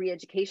so-called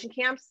re-education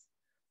camps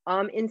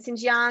in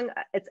Xinjiang.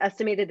 It's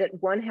estimated that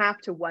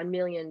 1/2 to 1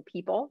 million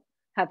people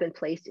have been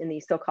placed in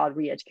these so-called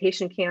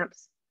re-education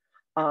camps.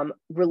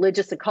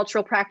 Religious and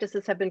cultural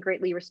practices have been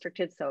greatly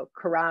restricted. So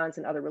Qurans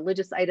and other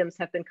religious items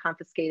have been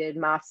confiscated,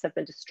 mosques have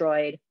been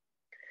destroyed.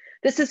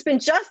 This has been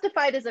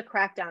justified as a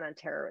crackdown on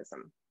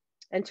terrorism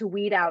and to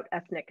weed out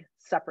ethnic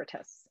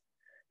separatists.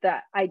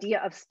 The idea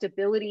of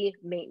stability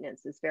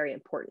maintenance is very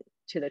important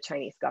to the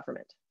Chinese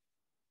government.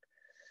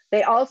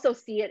 They also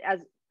see it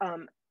as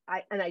an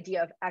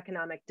idea of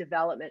economic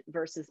development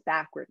versus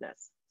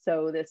backwardness.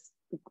 So this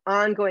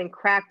ongoing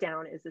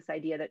crackdown is this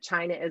idea that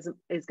China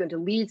is going to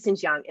lead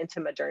Xinjiang into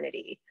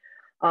modernity,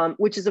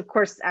 which is, of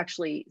course,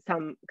 actually,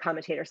 some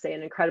commentators say,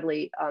 an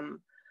incredibly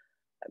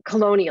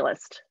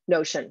colonialist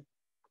notion.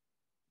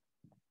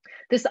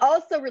 This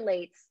also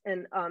relates,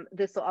 and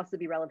this will also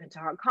be relevant to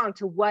Hong Kong,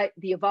 to what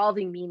the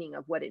evolving meaning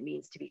of what it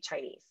means to be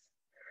Chinese.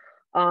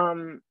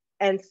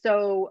 And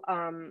so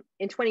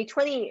in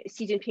 2020,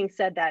 Xi Jinping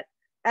said that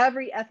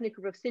every ethnic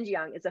group of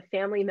Xinjiang is a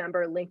family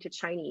member linked to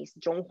Chinese,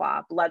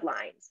 Zhonghua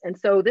bloodlines. And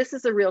so this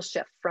is a real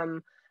shift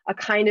from a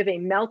kind of a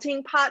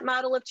melting pot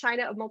model of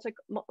China, of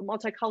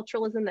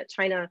multiculturalism that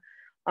China,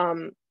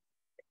 from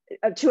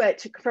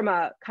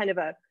a kind of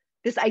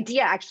this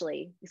idea,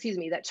 actually, excuse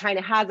me, that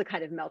China has a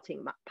kind of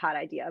melting pot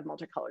idea of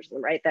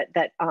multiculturalism, right?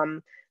 That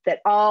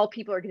all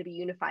people are going to be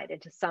unified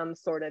into some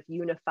sort of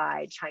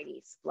unified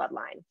Chinese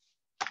bloodline.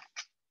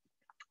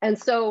 And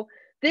so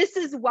this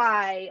is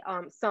why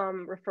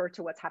some refer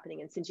to what's happening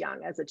in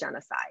Xinjiang as a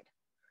genocide.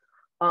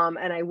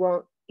 And I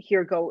won't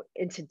here go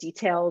into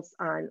details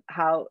on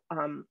how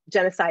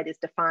genocide is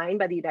defined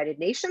by the United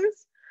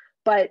Nations,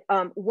 but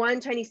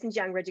one Chinese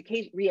Xinjiang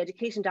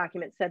re-education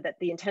document said that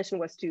the intention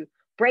was to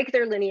break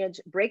their lineage,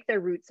 break their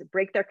roots,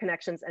 break their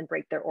connections, and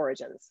break their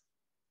origins.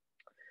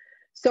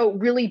 So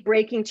really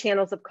breaking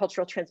channels of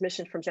cultural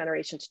transmission from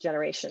generation to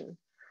generation.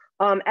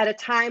 At a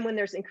time when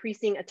there's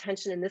increasing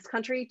attention in this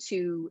country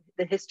to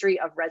the history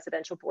of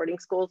residential boarding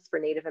schools for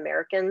Native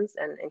Americans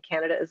and in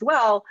Canada as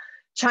well,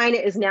 China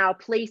is now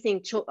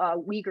placing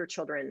Uyghur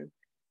children,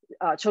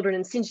 children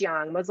in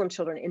Xinjiang, Muslim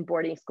children, in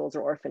boarding schools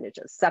or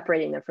orphanages,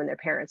 separating them from their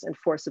parents and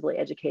forcibly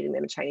educating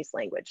them in Chinese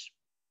language.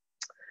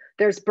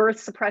 There's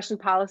birth suppression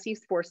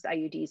policies, forced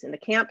IUDs in the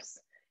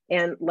camps,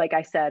 and like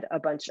I said, a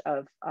bunch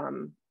of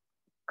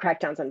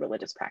crackdowns on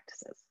religious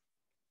practices.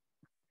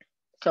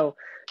 So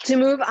to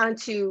move on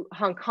to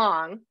Hong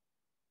Kong,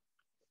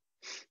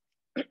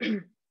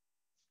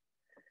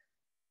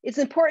 it's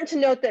important to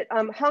note that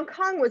Hong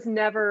Kong was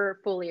never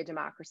fully a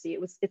democracy.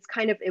 It was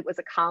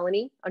a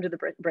colony under the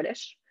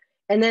British.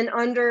 And then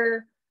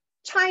under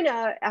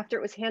China, after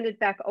it was handed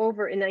back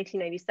over in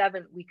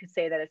 1997, we could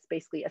say that it's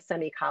basically a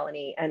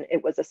semi-colony, and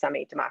it was a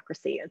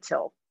semi-democracy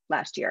until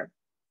last year.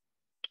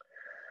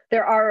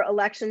 There are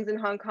elections in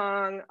Hong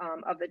Kong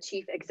of the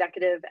chief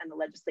executive and the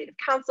legislative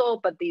council,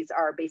 but these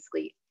are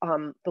basically,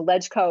 the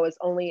LegCo is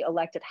only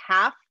elected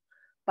half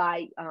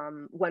by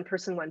one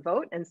person, one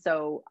vote. And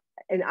so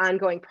in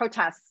ongoing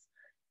protests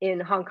in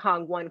Hong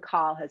Kong, one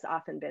call has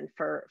often been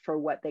for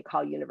what they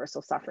call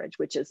universal suffrage,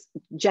 which is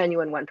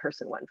genuine one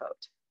person, one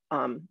vote.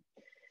 And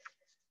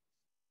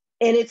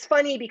it's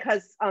funny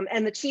because,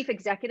 and the chief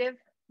executive,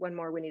 one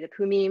more Winnie the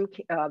Pooh meme,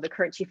 the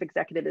current chief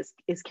executive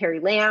is Carrie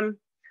Lam.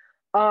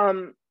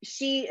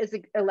 She is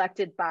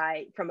elected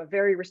from a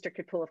very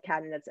restricted pool of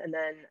candidates and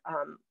then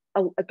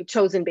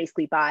chosen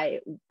basically by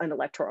an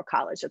electoral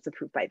college that's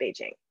approved by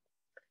Beijing.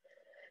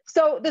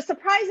 So the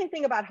surprising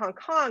thing about Hong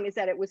Kong is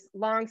that it was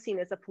long seen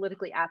as a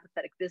politically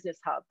apathetic business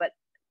hub, but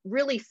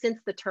really since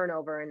the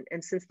turnover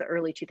and since the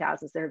early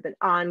 2000s, there have been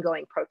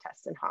ongoing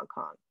protests in Hong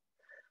Kong.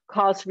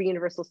 Calls for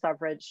universal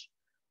suffrage,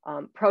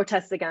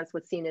 protests against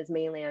what's seen as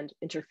mainland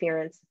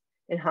interference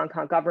in Hong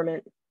Kong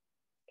government.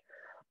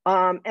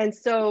 And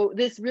so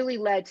this really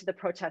led to the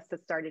protests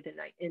that started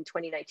in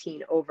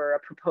 2019 over a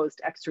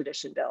proposed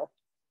extradition bill.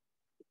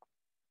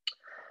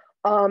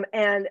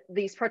 And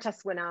these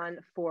protests went on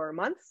for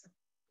months,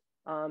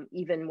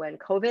 even when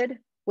COVID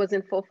was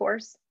in full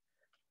force.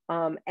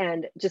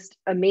 And just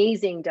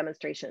amazing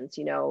demonstrations,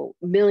 a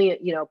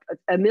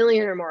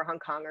million or more Hong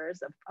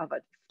Kongers of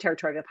a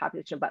territorial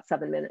population of about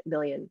 7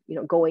 million,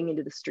 going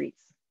into the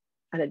streets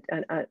on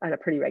a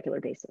pretty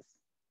regular basis.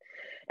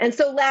 And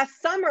so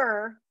last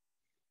summer,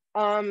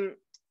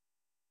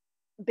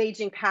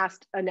 Beijing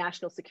passed a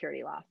national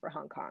security law for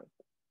Hong Kong.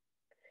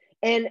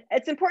 And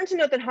it's important to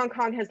note that Hong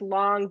Kong has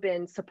long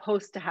been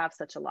supposed to have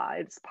such a law.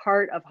 It's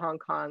part of Hong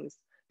Kong's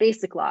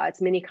basic law,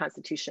 its mini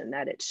constitution,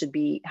 that it should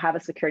have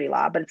a security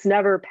law, but it's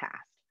never passed.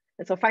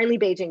 And so finally,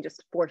 Beijing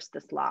just forced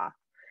this law.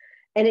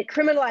 And it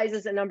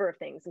criminalizes a number of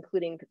things,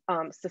 including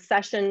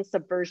secession,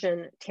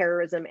 subversion,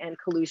 terrorism, and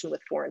collusion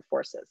with foreign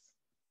forces.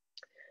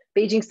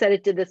 Beijing said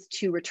it did this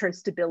to return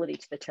stability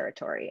to the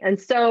territory.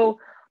 And so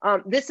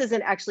this is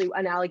actually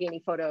an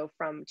Allegheny photo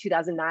from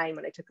 2009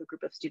 when I took a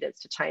group of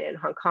students to China and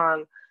Hong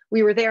Kong.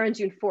 We were there on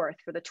June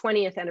 4th for the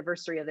 20th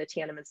anniversary of the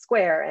Tiananmen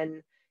Square.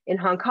 And in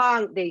Hong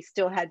Kong, they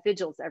still had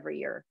vigils every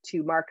year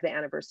to mark the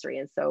anniversary.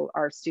 And so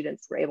our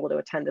students were able to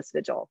attend this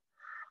vigil.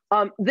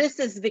 This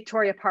is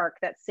Victoria Park,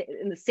 that's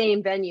in the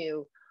same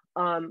venue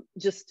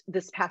just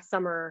this past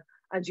summer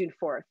on June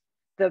 4th.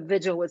 The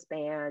vigil was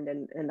banned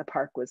and the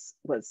park was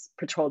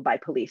patrolled by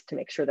police to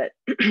make sure that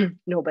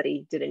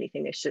nobody did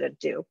anything they shouldn't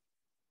do.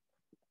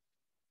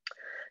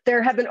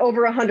 There have been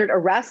over 100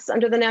 arrests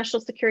under the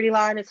national security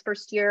law in its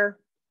first year.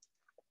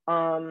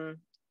 There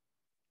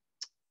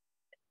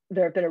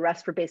have been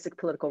arrests for basic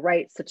political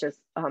rights, such as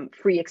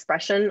free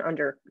expression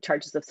under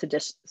charges of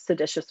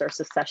seditious or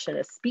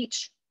secessionist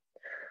speech.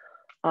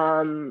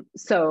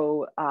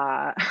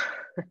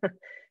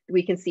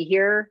 We can see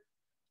here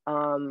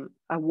a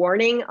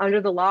warning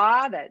under the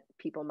law that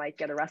people might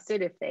get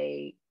arrested if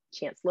they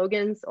chant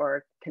slogans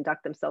or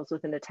conduct themselves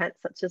within a tent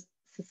such as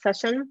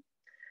secession.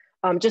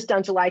 Just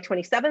on July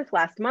 27th,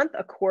 last month,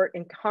 a court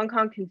in Hong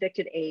Kong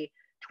convicted a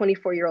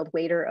 24-year-old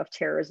waiter of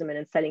terrorism and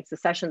inciting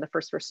secession, the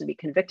first person to be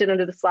convicted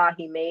under this law.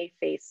 He may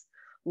face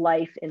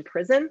life in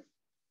prison.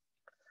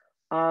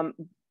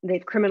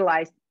 They've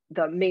criminalized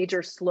the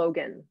major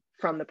slogan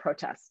from the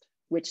protest,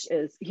 which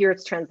is, here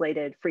it's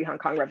translated, Free Hong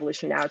Kong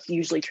Revolution. Now it's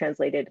usually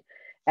translated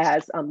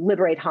as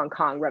Liberate Hong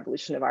Kong,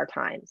 Revolution of Our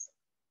Times.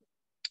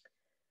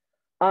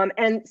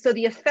 And so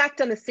the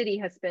effect on the city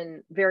has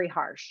been very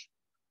harsh.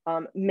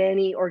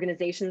 Many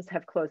organizations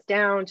have closed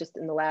down just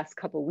in the last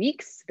couple of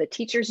weeks. The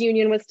teachers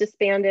union was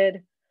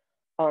disbanded.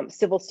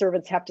 Civil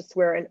servants have to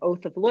swear an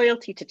oath of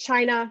loyalty to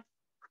China.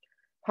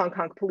 Hong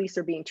Kong police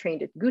are being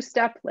trained at goose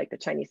step, like the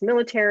Chinese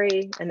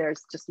military. And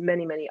there's just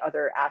many, many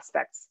other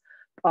aspects.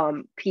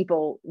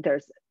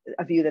 There's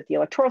a view that the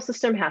electoral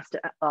system has to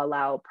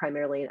allow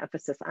primarily an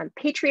emphasis on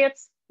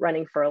patriots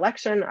running for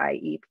election,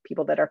 i.e.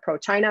 people that are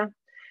pro-China.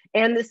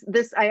 And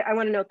I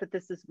want to note that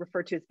this is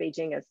referred to as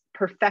Beijing as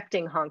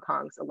perfecting Hong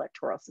Kong's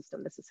electoral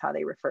system. This is how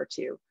they refer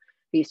to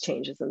these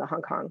changes in the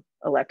Hong Kong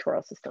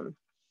electoral system.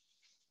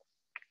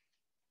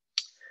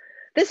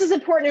 This is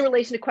important in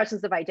relation to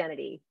questions of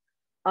identity.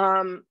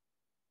 In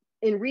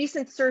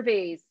recent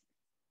surveys,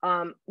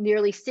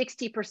 nearly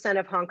 60%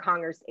 of Hong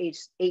Kongers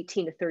aged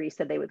 18 to 30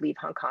 said they would leave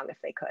Hong Kong if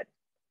they could.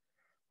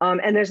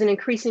 And there's an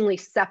increasingly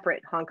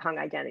separate Hong Kong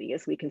identity,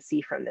 as we can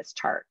see from this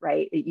chart,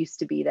 right? It used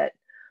to be that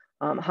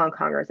Hong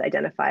Kongers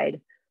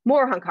identified,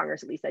 more Hong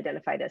Kongers at least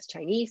identified as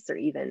Chinese or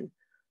even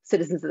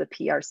citizens of the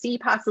PRC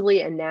possibly,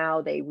 and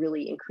now they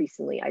really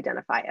increasingly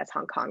identify as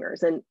Hong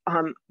Kongers. And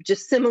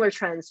just similar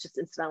trends, just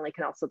incidentally,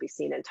 can also be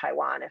seen in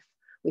Taiwan. If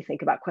we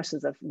think about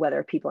questions of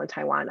whether people in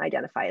Taiwan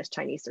identify as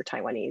Chinese or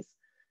Taiwanese,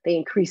 they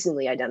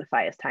increasingly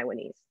identify as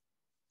Taiwanese.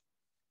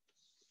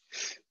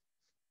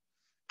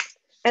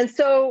 And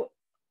so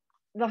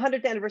the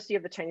 100th anniversary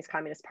of the Chinese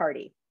Communist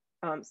Party.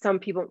 Some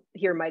people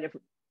here might have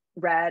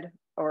read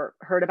or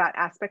heard about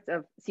aspects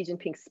of Xi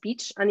Jinping's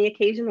speech on the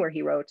occasion, where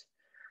he wrote,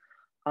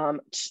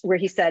 where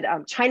he said,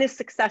 China's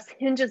success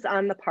hinges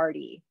on the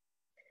party.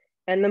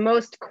 And the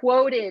most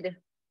quoted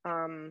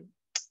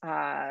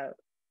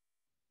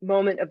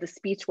moment of the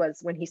speech was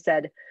when he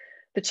said,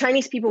 the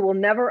Chinese people will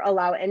never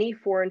allow any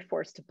foreign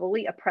force to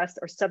bully, oppress,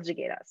 or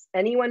subjugate us.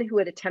 Anyone who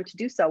would attempt to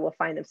do so will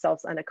find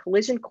themselves on a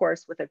collision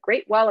course with a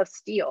great wall of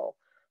steel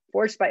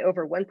forged by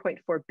over 1.4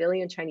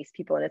 billion Chinese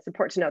people. And it's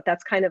important to note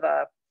that's kind of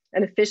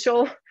an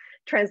official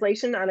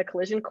translation on a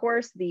collision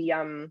course. The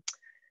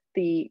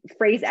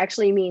phrase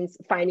actually means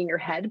finding your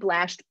head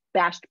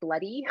bashed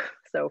bloody.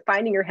 So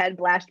finding your head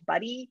bashed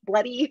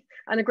bloody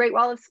on a great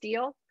wall of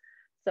steel.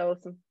 So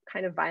some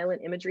kind of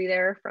violent imagery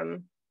there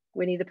from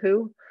Winnie the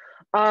Pooh.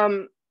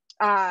 If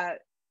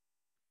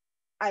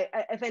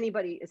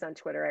anybody is on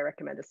Twitter, I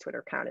recommend this Twitter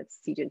account. It's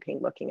Xi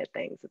Jinping looking at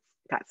things. It's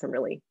got some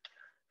really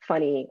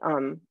funny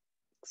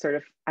sort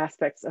of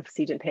aspects of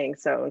Xi Jinping.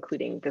 So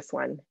including this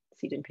one,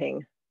 Xi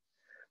Jinping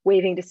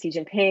waving to Xi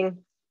Jinping.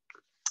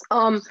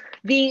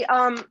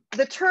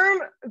 The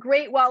term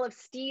Great Wall of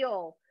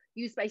Steel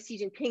used by Xi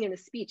Jinping in the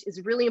speech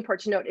is really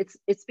important to note.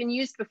 It's been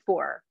used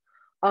before.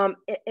 In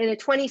a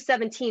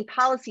 2017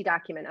 policy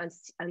document on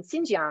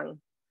Xinjiang,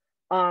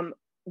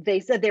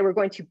 they said they were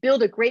going to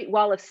build a great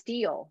wall of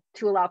steel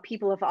to allow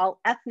people of all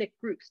ethnic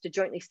groups to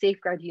jointly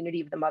safeguard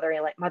unity of the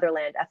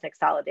motherland, ethnic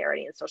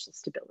solidarity, and social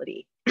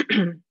stability.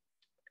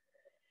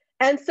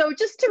 And so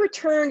just to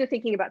return to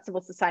thinking about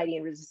civil society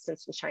and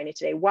resistance in China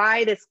today,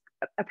 why this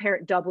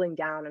apparent doubling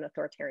down on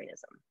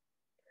authoritarianism?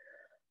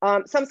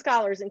 Some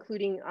scholars,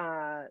 including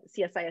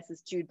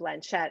CSIS's Jude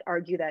Blanchette,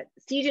 argue that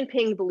Xi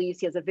Jinping believes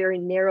he has a very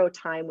narrow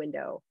time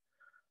window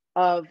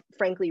of,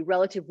 frankly,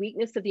 relative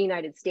weakness of the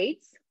United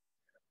States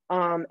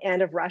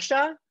and of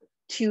Russia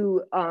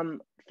to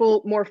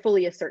more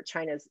fully assert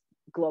China's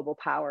global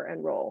power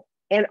and role,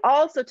 and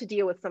also to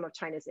deal with some of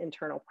China's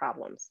internal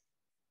problems.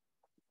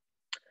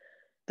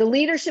 The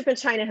leadership in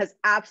China has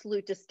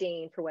absolute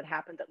disdain for what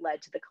happened that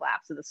led to the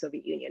collapse of the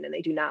Soviet Union, and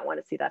they do not want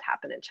to see that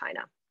happen in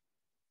China.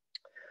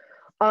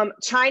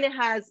 China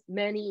has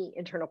many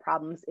internal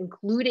problems,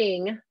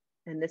 including,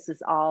 and this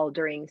is all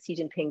during Xi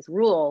Jinping's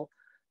rule,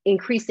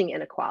 increasing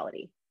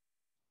inequality.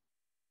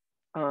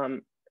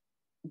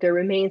 There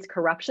remains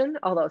corruption,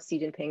 although Xi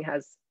Jinping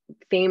has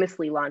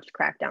famously launched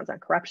crackdowns on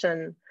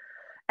corruption.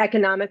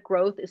 Economic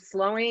growth is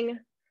slowing.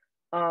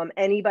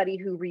 Anybody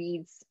who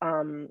reads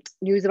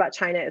news about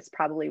China has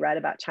probably read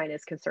about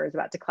China's concerns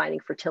about declining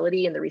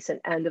fertility and the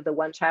recent end of the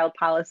one-child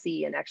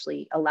policy, and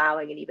actually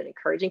allowing and even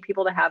encouraging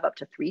people to have up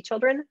to 3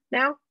 children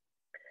now.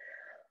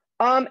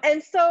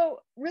 And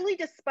so really,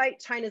 despite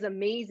China's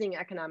amazing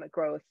economic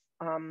growth,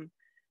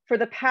 for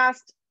the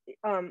past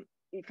 3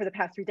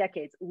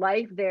 decades,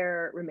 life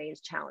there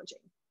remains challenging,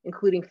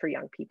 including for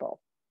young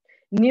people.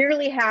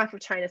 Nearly half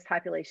of China's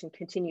population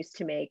continues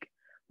to make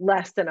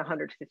less than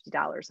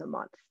 $150 a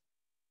month.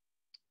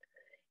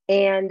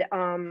 And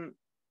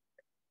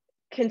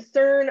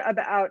concern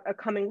about a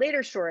coming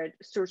later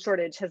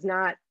shortage has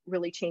not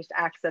really changed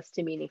access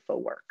to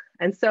meaningful work.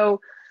 And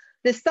so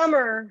this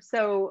summer,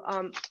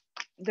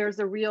 there's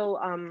a real,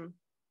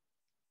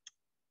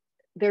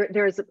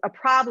 there's a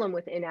problem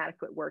with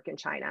inadequate work in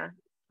China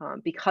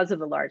because of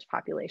the large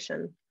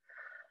population.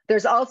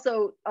 There's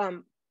also,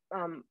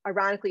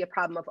 ironically, a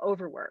problem of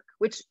overwork,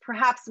 which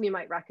perhaps we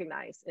might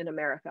recognize in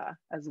America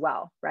as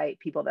well, right?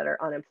 People that are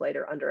unemployed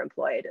or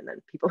underemployed, and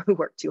then people who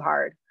work too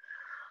hard.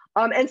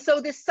 And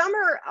so this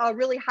summer, a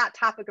really hot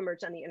topic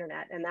emerged on the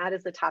internet, and that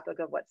is the topic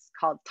of what's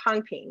called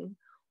tangping,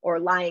 or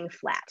lying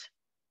flat,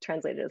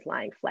 translated as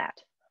lying flat.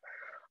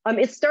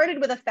 It started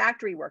with a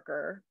factory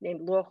worker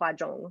named Luo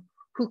Huazhong,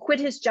 who quit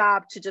his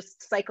job to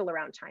just cycle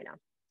around China.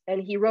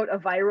 And he wrote a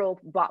viral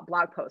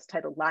blog post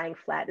titled "Lying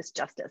Flat is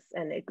Justice,"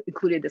 and it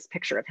included this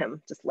picture of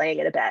him just laying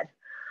in a bed.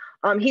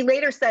 He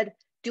later said,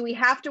 "Do we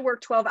have to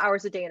work 12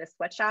 hours a day in a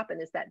sweatshop,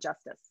 and is that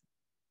justice?"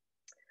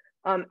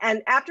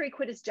 And after he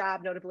quit his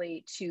job,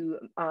 notably to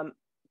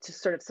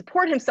sort of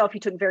support himself, he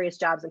took various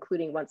jobs,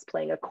 including once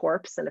playing a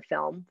corpse in a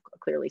film,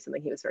 clearly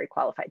something he was very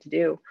qualified to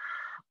do.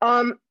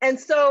 And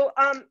so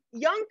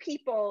young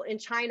people in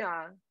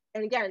China,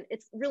 and again,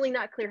 it's really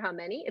not clear how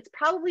many, it's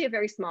probably a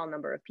very small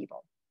number of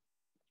people,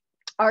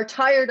 are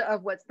tired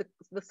of what's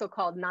the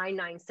so-called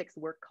 996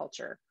 work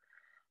culture.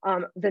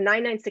 The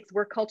 996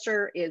 work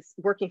culture is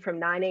working from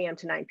 9 a.m.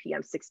 to 9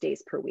 p.m. 6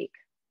 days per week.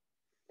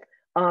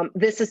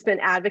 This has been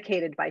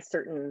advocated by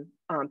certain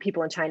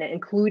people in China,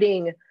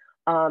 including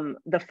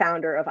the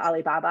founder of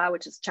Alibaba,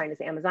 which is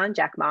China's Amazon,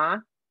 Jack Ma,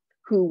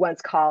 who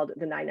once called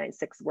the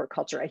 996 work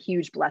culture a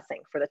huge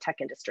blessing for the tech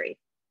industry.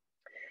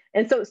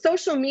 And so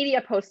social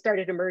media posts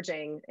started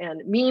emerging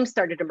and memes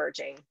started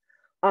emerging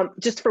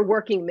just for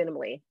working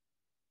minimally.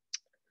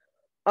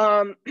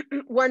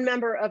 One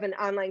member of an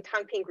online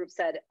tangping group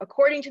said,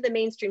 according to the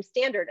mainstream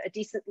standard, a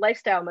decent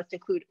lifestyle must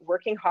include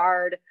working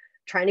hard,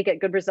 trying to get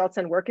good results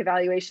on work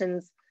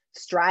evaluations,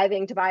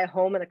 striving to buy a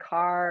home and a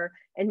car,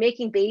 and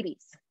making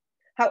babies.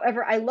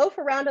 However, I loaf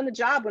around on the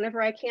job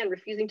whenever I can,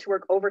 refusing to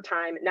work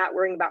overtime, not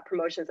worrying about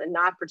promotions, and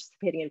not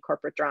participating in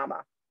corporate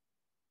drama.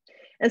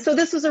 And so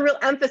this was a real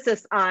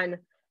emphasis on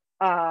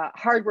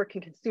hard work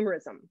and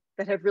consumerism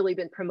that have really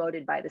been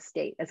promoted by the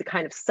state as a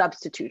kind of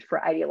substitute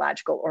for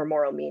ideological or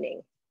moral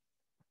meaning.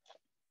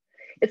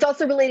 It's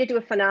also related to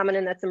a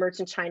phenomenon that's emerged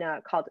in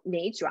China called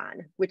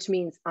neizhuan, which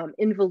means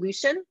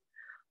involution.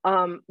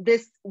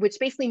 Which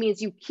basically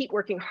means you keep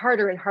working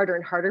harder and harder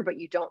and harder, but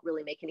you don't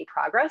really make any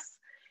progress.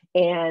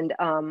 And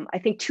I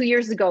think 2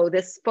 years ago,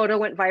 this photo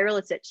went viral.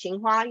 It's at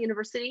Tsinghua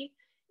University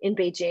in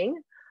Beijing,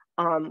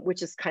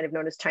 which is kind of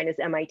known as China's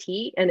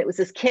MIT. And it was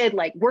this kid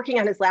like working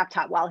on his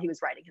laptop while he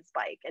was riding his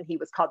bike. And he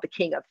was called the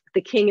king of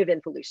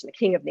involution, the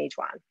king of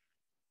neizhuan.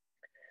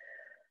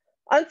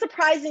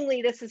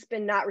 Unsurprisingly, this has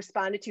been not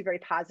responded to very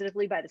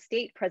positively by the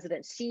state.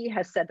 President Xi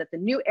has said that the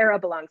new era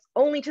belongs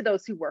only to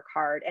those who work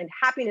hard, and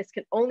happiness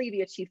can only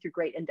be achieved through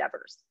great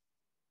endeavors.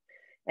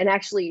 And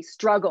actually,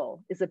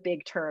 struggle is a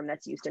big term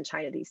that's used in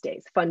China these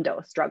days,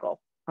 fundo, struggle.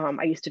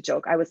 I used to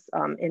joke, I was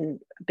in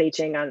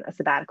Beijing on a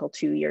sabbatical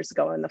 2 years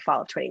ago in the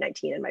fall of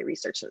 2019, and my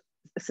research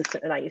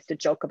assistant and I used to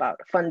joke about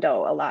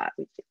fundo a lot.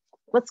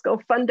 Let's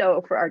go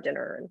fundo for our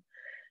dinner and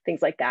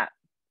things like that,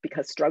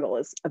 because struggle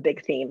is a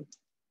big theme.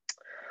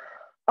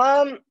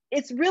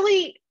 It's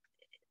really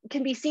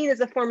can be seen as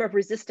a form of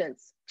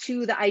resistance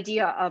to the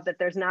idea of that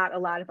there's not a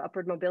lot of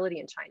upward mobility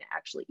in China,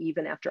 actually,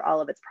 even after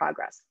all of its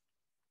progress.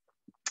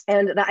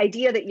 And the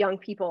idea that young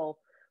people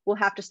will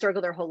have to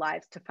struggle their whole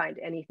lives to find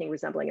anything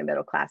resembling a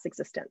middle-class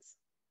existence.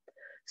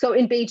 So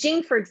in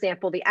Beijing, for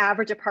example, the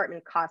average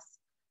apartment costs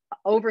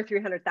over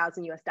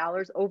 300,000 US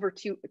dollars, over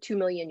 2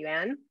 million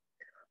yuan.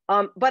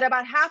 But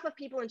about half of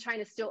people in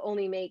China still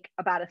only make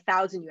about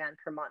 1,000 yuan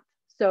per month.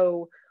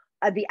 So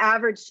the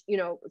average,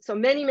 so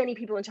many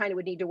people in China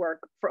would need to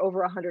work for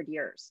over 100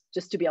 years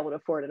just to be able to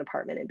afford an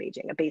apartment in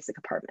Beijing, a basic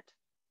apartment.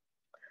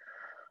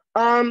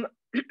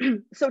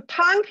 So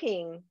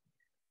tangping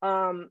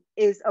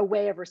is a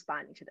way of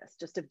responding to this,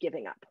 just of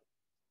giving up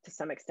to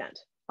some extent.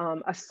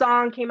 A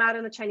song came out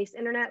on the Chinese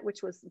internet,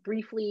 which was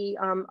briefly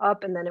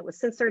up and then it was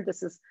censored.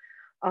 This is,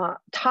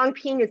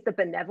 tangping is the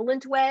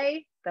benevolent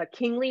way, the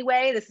kingly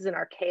way. This is an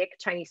archaic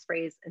Chinese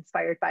phrase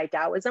inspired by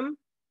Taoism.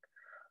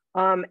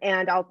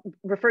 And I'll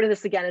refer to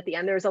this again at the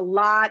end. There's a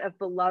lot of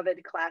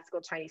beloved classical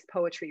Chinese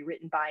poetry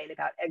written by and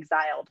about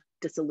exiled,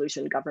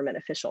 disillusioned government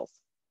officials.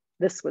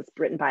 This was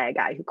written by a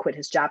guy who quit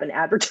his job in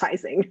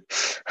advertising.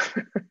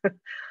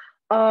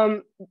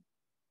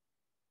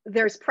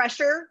 There's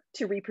pressure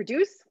to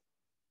reproduce.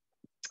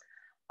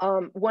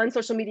 One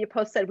social media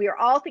post said, "We are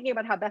all thinking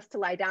about how best to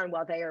lie down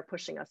while they are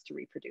pushing us to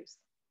reproduce."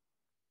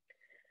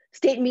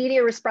 State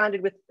media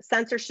responded with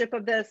censorship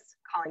of this,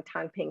 calling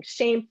tangping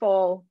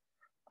shameful,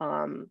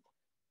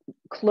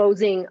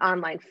 closing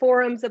online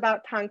forums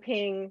about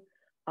tangping.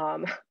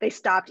 They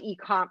stopped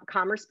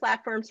e-commerce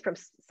platforms from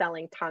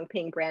selling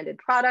tangping branded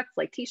products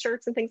like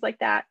t-shirts and things like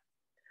that.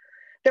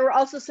 There were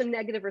also some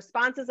negative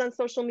responses on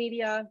social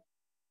media.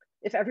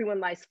 If everyone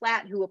lies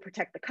flat, who will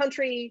protect the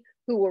country?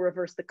 Who will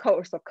reverse the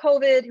course of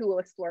COVID? Who will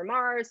explore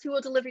Mars? Who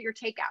will deliver your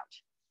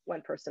takeout?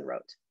 One person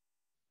wrote.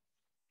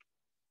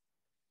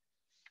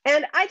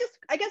 And I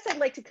guess I'd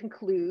like to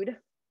conclude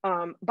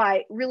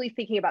by really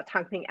thinking about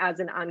Tongping as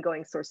an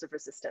ongoing source of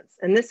resistance.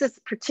 And this is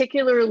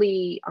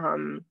particularly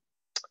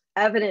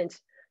evident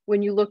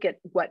when you look at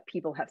what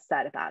people have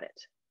said about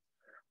it.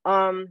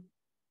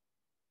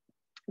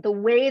 The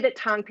way that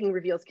Tongping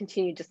reveals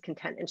continued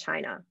discontent in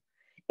China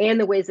and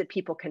the ways that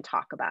people can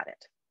talk about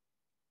it.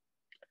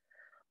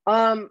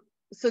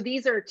 So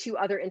these are two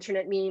other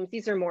internet memes.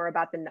 These are more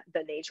about the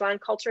Neijuan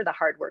culture, the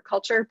hard work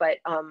culture, but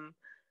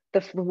the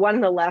one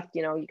on the left,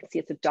 you know, you can see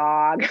it's a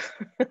dog.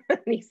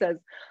 And he says,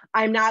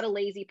 "I'm not a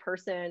lazy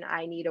person,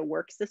 I need a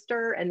work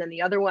sister." And then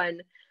the other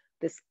one,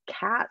 this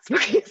cat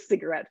smoking a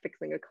cigarette,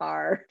 fixing a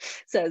car,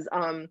 says,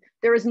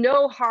 "There is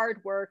no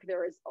hard work,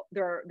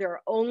 there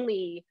are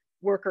only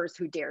workers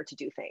who dare to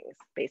do things,"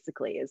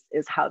 basically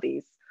is how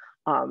these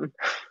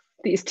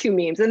two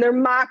memes, and they're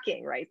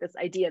mocking, right, this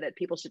idea that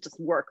people should just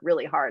work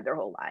really hard their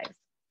whole lives.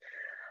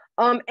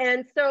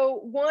 And so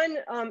one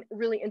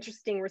really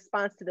interesting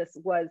response to this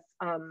was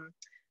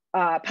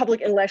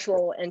public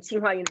intellectual and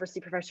Tsinghua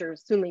University professor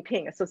Sun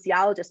Liping, a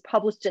sociologist,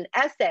 published an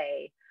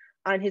essay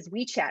on his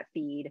WeChat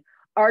feed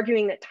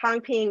arguing that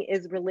Tongping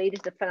is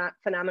related to the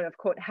phenomenon of,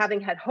 quote,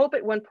 having had hope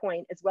at one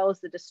point, as well as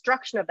the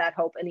destruction of that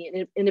hope and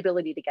the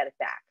inability to get it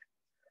back.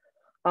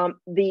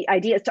 The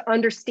idea is to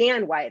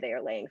understand why they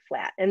are laying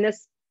flat. And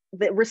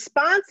the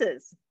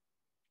responses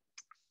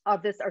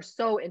of this are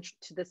so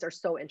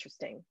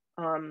interesting.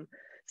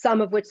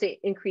 Some of which they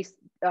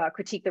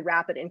critique the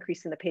rapid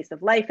increase in the pace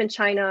of life in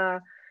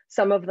China.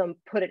 Some of them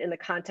put it in the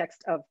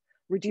context of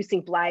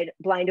reducing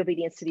blind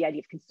obedience to the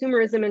idea of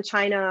consumerism in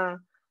China.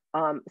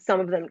 Some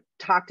of them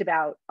talked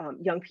about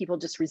young people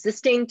just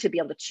resisting to be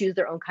able to choose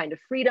their own kind of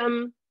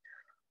freedom.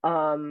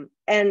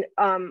 And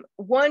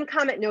one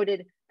comment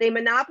noted, "They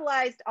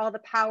monopolized all the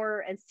power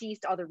and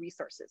seized all the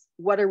resources.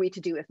 What are we to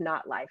do if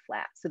not lie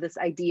flat?" So this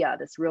idea,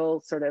 this real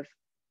sort of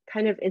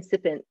kind of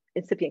incipient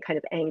kind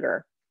of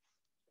anger.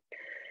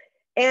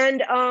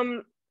 And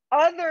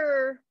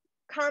other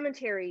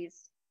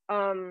commentaries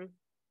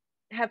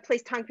have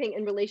placed Tongping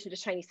in relation to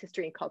Chinese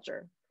history and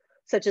culture,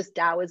 such as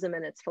Taoism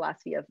and its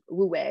philosophy of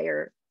wu wei,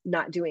 or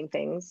not doing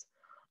things.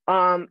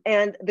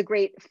 And the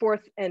great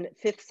 4th and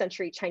 5th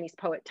century Chinese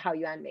poet Tao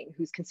Yuanming,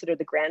 who's considered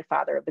the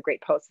grandfather of the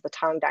great poets of the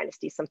Tang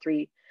Dynasty some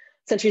 3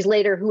 centuries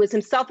later, who was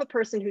himself a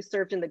person who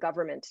served in the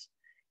government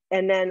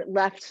and then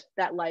left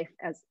that life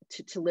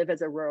to live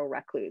as a rural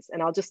recluse.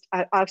 And I'll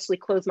actually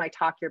close my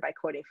talk here by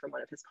quoting from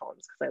one of his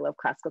poems, because I love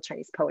classical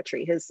Chinese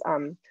poetry. This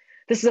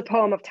is a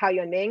poem of Tao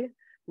Yuanming,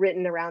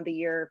 written around the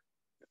year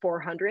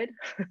 400,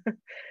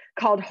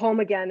 called "Home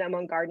Again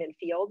Among Garden and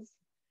Fields."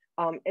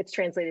 It's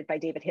translated by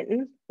David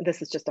Hinton.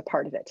 This is just a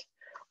part of it.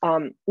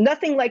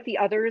 "Nothing like the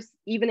others,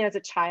 even as a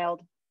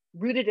child,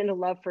 rooted in a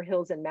love for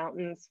hills and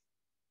mountains.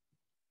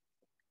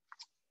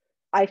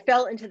 I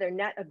fell into their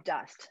net of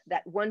dust,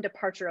 that one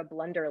departure a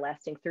blunder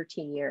lasting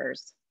 13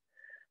 years.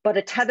 But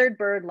a tethered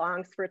bird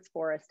longs for its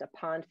forest, a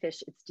pond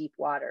fish its deep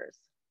waters.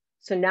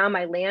 So now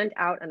my land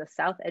out on the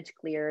south edge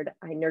cleared,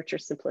 I nurture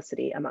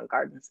simplicity among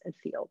gardens and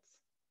fields."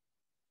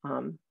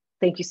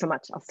 Thank you so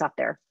much. I'll stop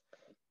there.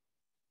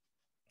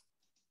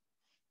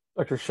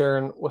 Dr.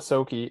 Sharon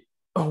Wesoky,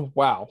 oh,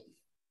 wow.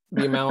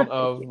 The amount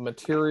of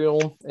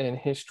material and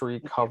history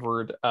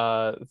covered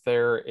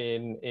there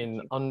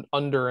in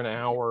under an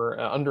hour,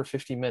 under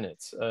 50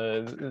 minutes.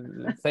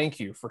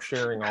 Thank you for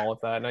sharing all of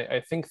that. And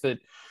I think that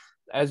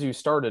as you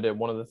started it,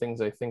 one of the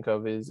things I think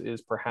of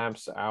is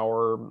perhaps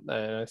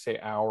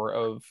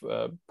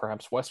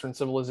perhaps Western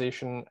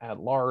civilization at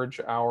large,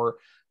 our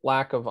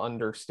lack of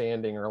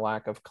understanding or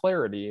lack of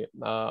clarity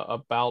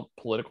about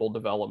political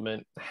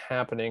development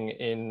happening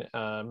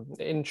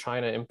in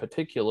China in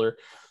particular.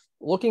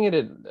 Looking at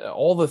it,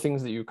 all the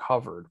things that you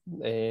covered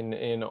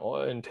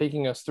and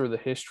taking us through the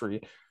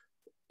history,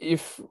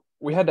 if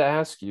we had to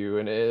ask you,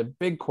 and a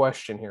big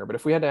question here, but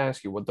if we had to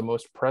ask you what the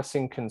most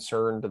pressing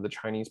concern to the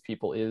Chinese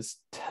people is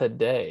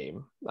today,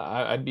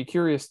 I'd be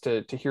curious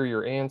to hear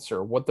your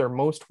answer, what they're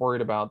most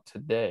worried about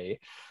today.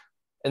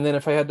 And then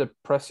if I had to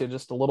press you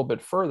just a little bit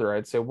further,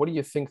 I'd say, what do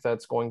you think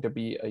that's going to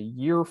be a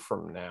year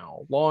from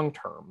now, long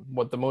term,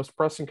 what the most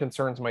pressing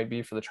concerns might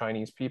be for the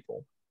Chinese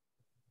people?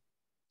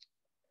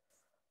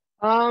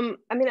 I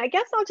mean, I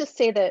guess I'll just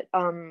say that,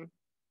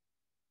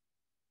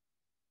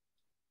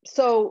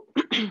 so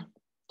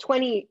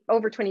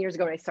over 20 years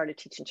ago when I started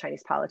teaching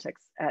Chinese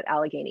politics at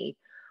Allegheny,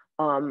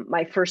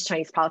 my first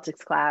Chinese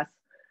politics class,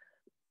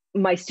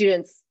 my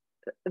students,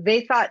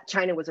 they thought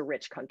China was a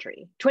rich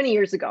country 20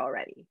 years ago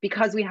already,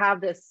 because we have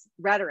this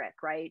rhetoric,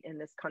 right, in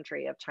this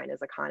country of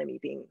China's economy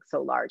being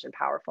so large and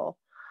powerful.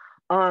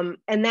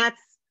 And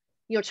that's,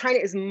 you know, China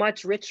is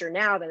much richer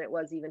now than it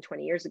was even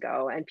 20 years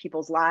ago, and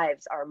people's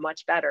lives are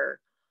much better.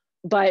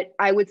 But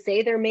I would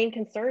say their main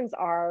concerns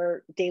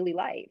are daily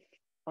life,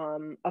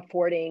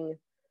 affording,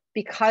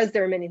 because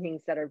there are many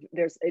things that are,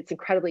 it's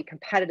incredibly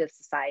competitive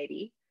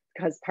society.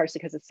 partially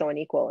because it's so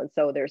unequal. And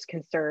so there's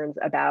concerns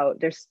about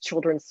there's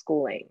children's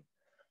schooling,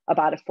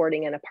 about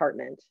affording an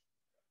apartment.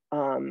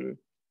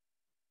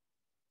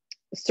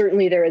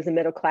 Certainly there is a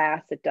middle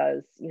class that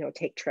does,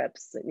 take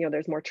trips,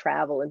 there's more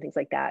travel and things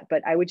like that.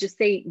 But I would just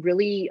say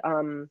really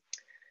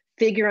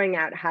figuring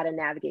out how to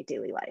navigate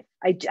daily life.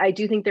 I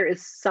do think there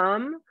is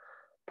some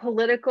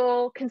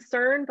political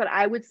concern, but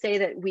I would say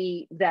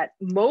that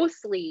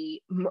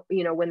mostly,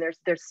 when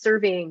there's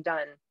surveying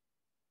done,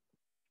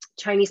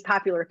 Chinese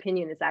popular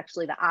opinion is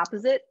actually the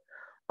opposite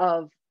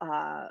of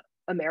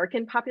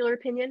American popular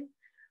opinion.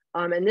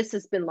 And this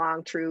has been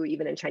long true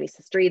even in Chinese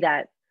history,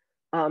 that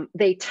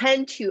they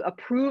tend to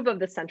approve of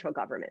the central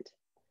government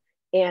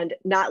and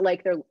not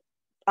like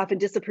often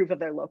disapprove of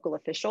their local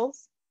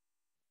officials.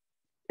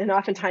 And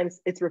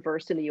oftentimes it's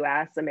reversed in the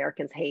US.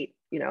 Americans hate,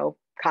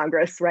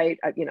 Congress, right?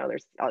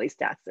 There's all these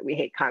stats that we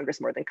hate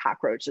Congress more than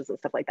cockroaches and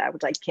stuff like that,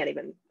 which I can't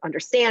even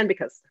understand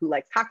because who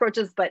likes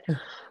cockroaches? But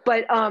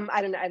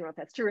I don't know if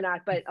that's true or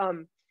not. But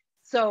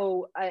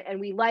and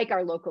we like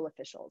our local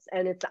officials,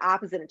 and it's the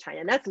opposite in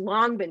China, and that's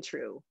long been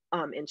true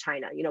in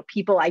China.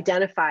 People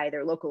identify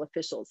their local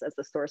officials as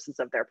the sources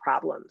of their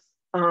problems,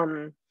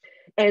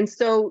 and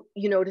so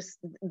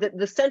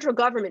the central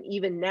government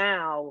even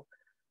now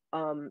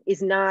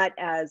is not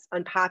as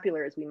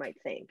unpopular as we might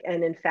think.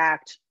 And in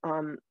fact,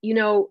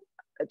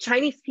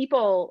 Chinese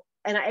people,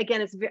 and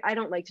again, I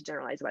don't like to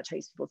generalize about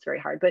Chinese people, it's very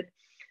hard, but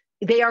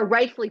they are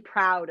rightfully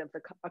proud of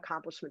the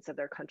accomplishments of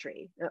their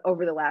country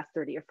over the last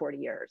 30 or 40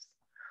 years.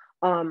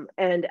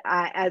 And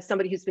as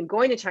somebody who's been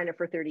going to China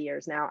for 30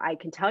 years now, I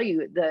can tell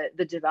you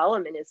the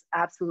development is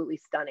absolutely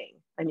stunning.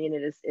 I mean,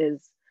 it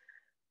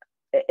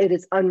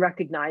is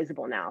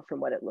unrecognizable now from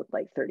what it looked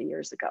like 30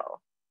 years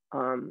ago.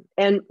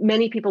 And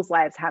many people's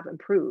lives have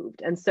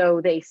improved. And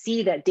so they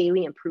see that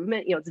daily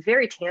improvement, it's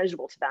very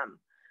tangible to them,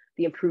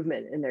 the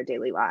improvement in their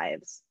daily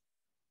lives.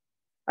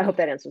 I hope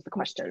that answers the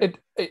question.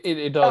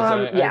 It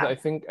does. And yeah. I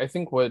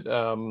think what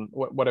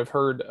I've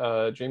heard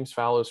James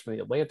Fallows from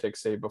The Atlantic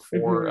say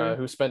before,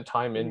 who spent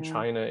time in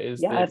China, is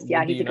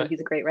that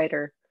he's a great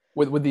writer.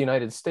 With the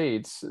United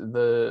States,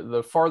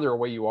 the farther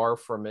away you are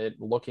from it,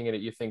 looking at it,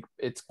 you think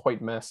it's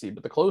quite messy.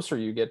 But the closer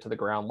you get to the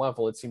ground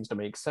level, it seems to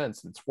make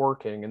sense. It's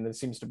working, and it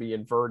seems to be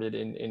inverted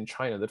in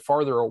China. That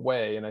farther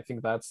away, and I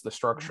think that's the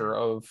structure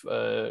of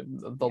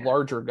the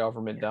larger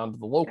government down to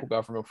the local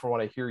government. From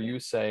what I hear you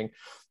saying,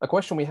 a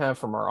question we have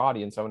from our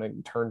audience, I want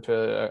to turn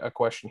to a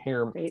question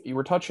here. Great. You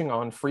were touching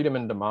on freedom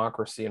and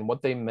democracy and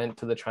what they meant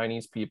to the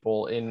Chinese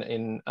people in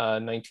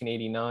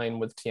 1989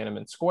 with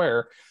Tiananmen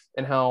Square,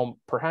 and how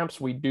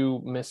perhaps we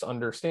do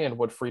misunderstand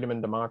what freedom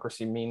and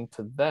democracy mean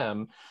to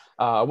them.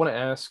 I want to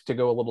ask to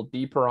go a little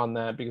deeper on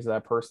that, because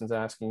that person's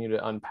asking you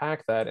to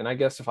unpack that. And I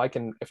guess if I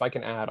can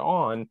add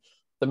on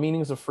the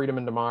meanings of freedom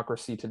and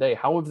democracy today,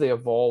 how have they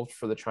evolved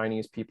for the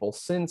Chinese people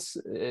since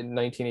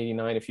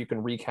 1989? If you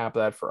can recap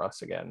that for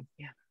us again.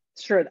 Yeah,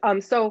 sure.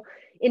 So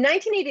in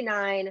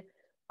 1989,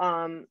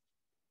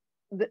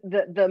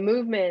 the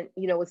movement,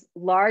 was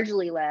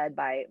largely led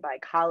by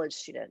college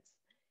students.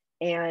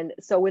 And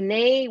so when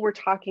they were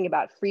talking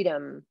about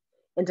freedom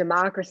and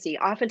democracy,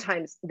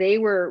 oftentimes they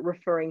were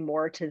referring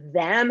more to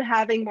them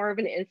having more of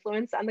an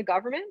influence on the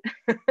government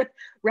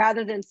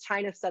rather than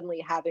China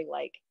suddenly having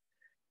like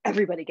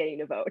everybody getting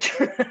to vote.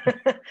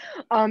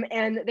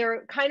 And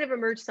there kind of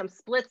emerged some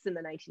splits in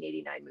the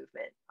 1989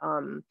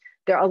 movement.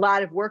 There a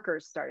lot of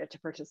workers started to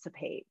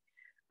participate.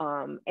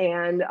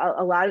 And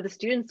a lot of the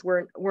students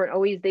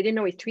they didn't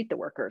always treat the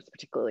workers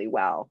particularly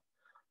well.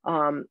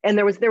 And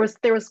there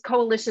was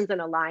coalitions and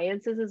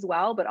alliances as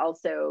well, but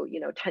also,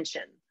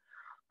 tension.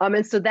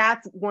 And so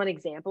that's one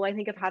example, I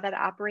think, of how that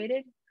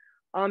operated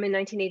in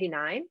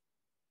 1989.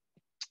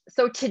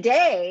 So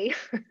today,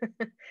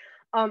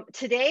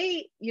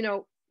 Xi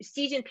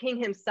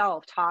Jinping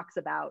himself talks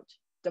about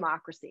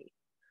democracy.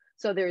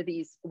 So there are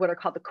these, what are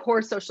called the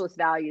core socialist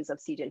values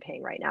of Xi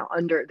Jinping right now.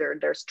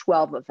 There's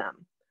 12 of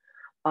them.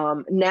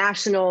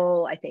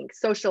 National, I think,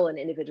 social and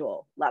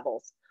individual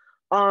levels.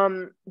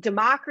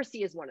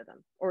 Democracy is one of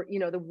them, or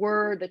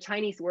the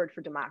Chinese word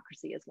for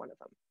democracy is one of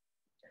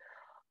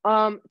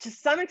them. To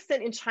some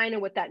extent in China,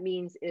 what that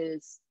means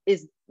is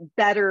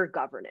better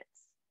governance,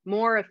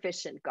 more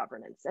efficient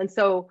governance. And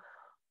so,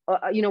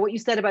 what you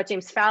said about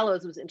James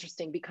Fallows was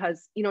interesting,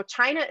 because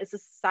China is a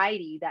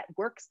society that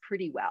works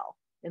pretty well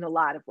in a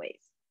lot of ways.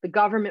 The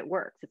government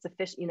works; it's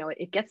efficient.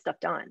 It gets stuff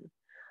done.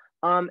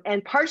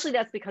 And partially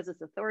that's because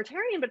it's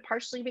authoritarian, but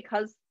partially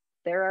because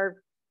there are,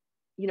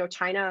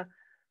 China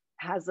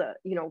has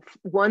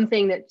one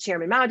thing that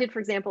Chairman Mao did, for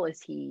example, is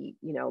he,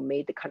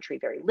 made the country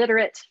very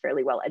literate,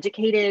 fairly well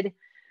educated.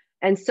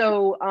 And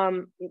so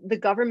the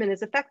government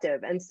is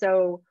effective. And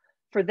so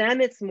for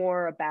them, it's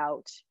more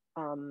about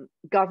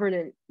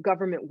government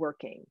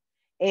working.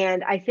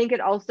 And I think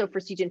it also for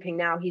Xi Jinping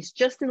now, he's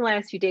just in the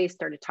last few days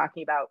started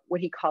talking about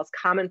what he calls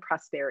common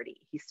prosperity.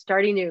 He's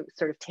starting to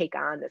sort of take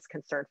on this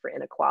concern for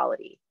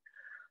inequality.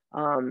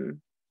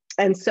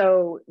 And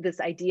so this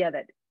idea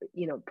that,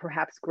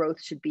 perhaps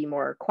growth should be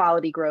more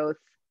quality growth,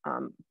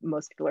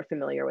 most people are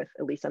familiar with,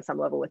 at least on some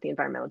level, with the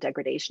environmental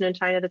degradation in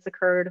China that's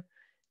occurred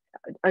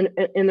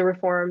in the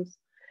reforms.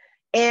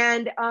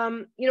 And,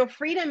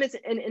 freedom is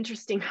an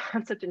interesting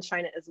concept in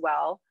China as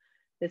well.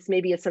 This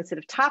may be a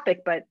sensitive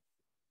topic, but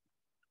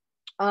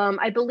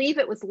I believe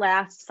it was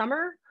last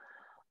summer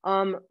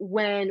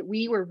when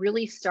we were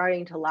really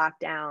starting to lock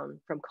down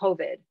from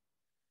COVID.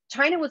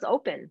 China was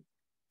open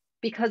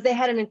because they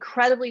had an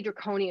incredibly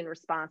draconian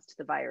response to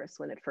the virus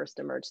when it first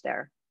emerged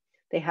there.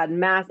 They had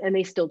and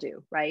they still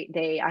do, right?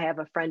 I have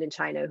a friend in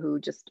China who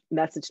just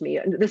messaged me,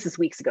 and this is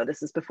weeks ago,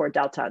 this is before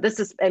Delta,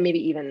 and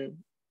maybe even,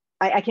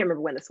 I can't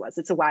remember when this was,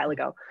 it's a while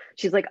ago.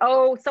 She's like,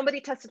 oh,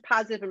 somebody tested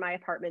positive in my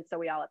apartment, so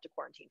we all have to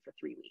quarantine for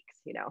 3 weeks,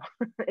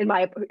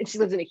 she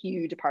lives in a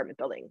huge apartment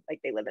building, like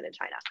they live in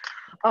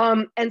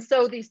China. And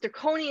so these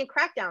draconian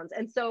crackdowns.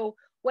 And so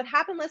what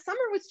happened last summer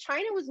was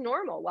China was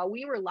normal. While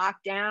we were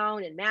locked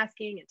down and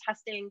masking and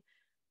testing,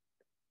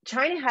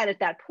 China had at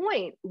that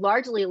point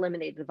largely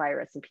eliminated the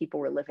virus and people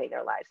were living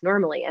their lives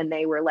normally. And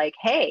they were like,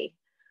 hey,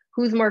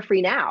 who's more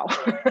free now?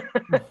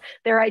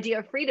 Their idea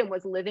of freedom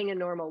was living a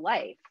normal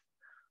life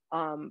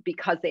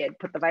because they had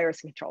put the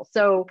virus in control.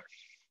 So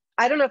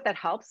I don't know if that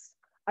helps.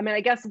 I mean, I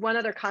guess one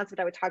other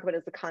concept I would talk about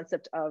is the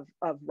concept of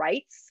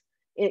rights.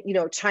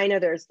 China,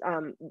 there's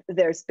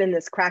been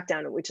this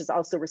crackdown, which has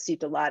also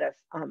received a lot of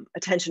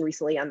attention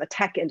recently on the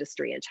tech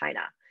industry in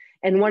China.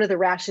 And one of the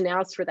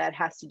rationales for that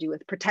has to do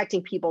with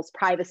protecting people's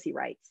privacy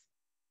rights.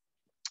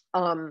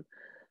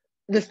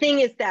 The thing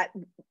is that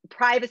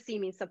privacy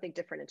means something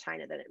different in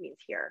China than it means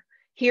here.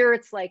 Here,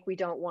 it's like we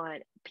don't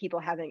want people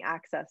having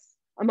access,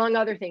 among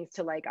other things,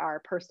 to like our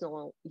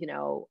personal,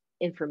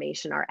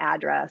 information, our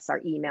address,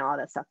 our email, all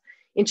that stuff.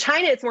 In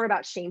China, it's more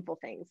about shameful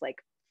things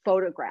like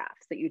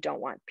photographs that you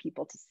don't want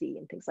people to see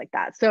and things like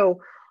that.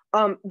 So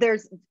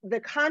there's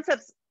the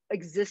concepts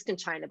exist in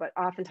China, but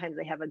oftentimes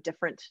they have a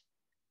different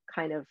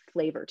kind of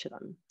flavor to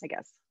them, I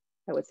guess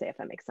I would say, if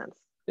that makes sense.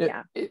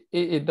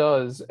 It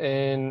does.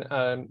 And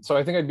so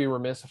I think I'd be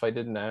remiss if I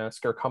didn't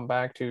ask or come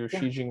back to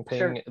Xi Jinping,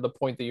 sure. The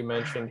point that you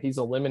mentioned. He's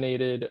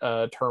eliminated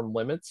term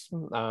limits.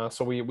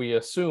 So we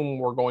assume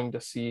we're going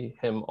to see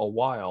him a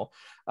while.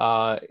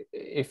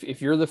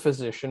 If you're the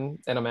physician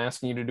and I'm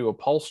asking you to do a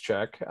pulse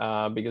check,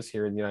 because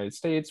here in the United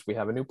States, we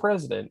have a new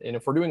president. And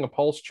if we're doing a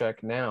pulse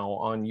check now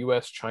on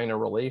US-China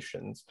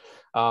relations,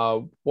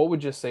 what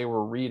would you say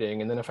we're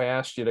reading? And then if I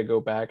asked you to go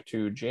back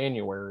to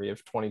January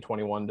of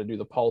 2021 to do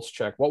the pulse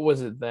check, what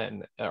was it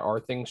then? Are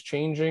things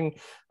changing?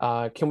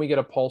 Can we get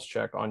a pulse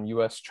check on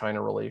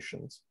US-China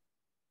relations?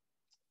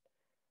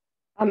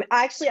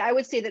 Actually, I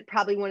would say that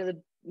probably one of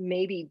the,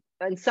 maybe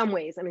in some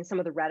ways, I mean, some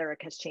of the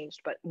rhetoric has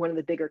changed, but one of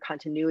the bigger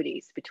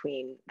continuities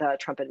between the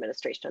Trump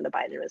administration and the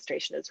Biden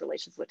administration is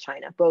relations with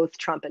China. Both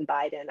Trump and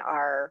Biden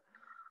are,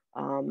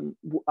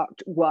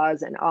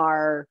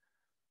 are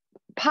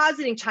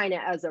positing China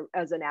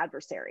as an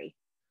adversary.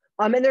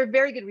 And there are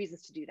very good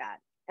reasons to do that.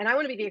 And I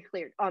want to be very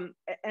clear,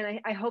 and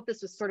I hope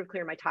this was sort of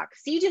clear in my talk.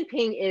 Xi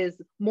Jinping is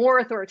more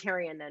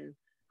authoritarian than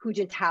Hu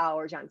Jintao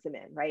or Jiang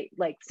Zemin, right?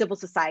 Like civil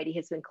society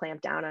has been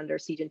clamped down under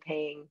Xi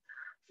Jinping.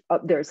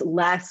 There's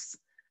less,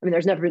 I mean,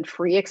 there's never been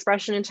free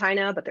expression in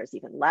China, but there's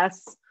even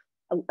less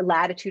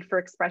latitude for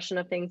expression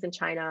of things in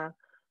China.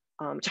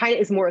 China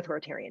is more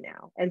authoritarian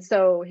now. And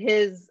so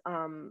his,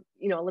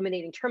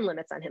 eliminating term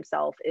limits on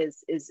himself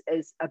is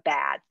a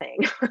bad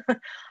thing.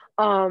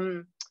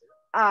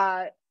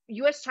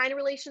 US-China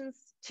relations,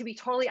 to be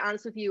totally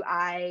honest with you,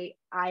 I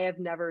have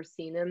never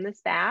seen them this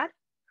bad.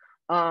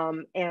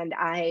 And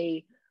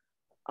I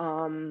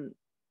am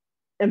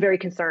very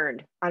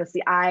concerned.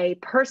 Honestly, I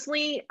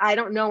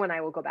don't know when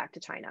I will go back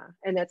to China.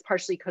 And that's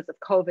partially because of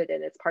COVID,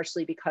 and it's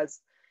partially because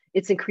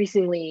it's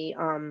increasingly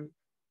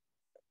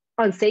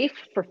unsafe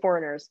for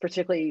foreigners,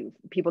 particularly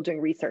people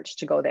doing research,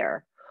 to go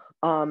there.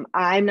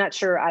 I'm not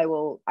sure I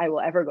will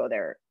ever go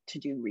there to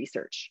do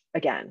research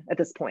again at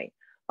this point.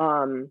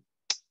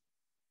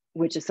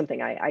 Which is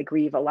something I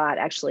grieve a lot.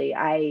 Actually,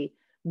 I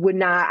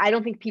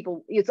don't think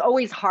it's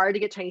always hard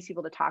to get Chinese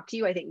people to talk to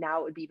you. I think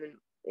now it would be even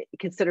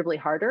considerably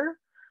harder.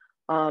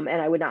 And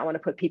I would not want to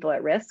put people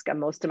at risk.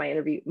 Most of my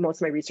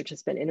research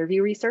has been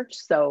interview research.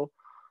 So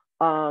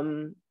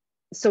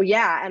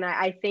yeah. And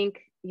I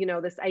think,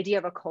 this idea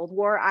of a Cold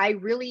War, I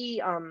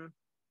really, I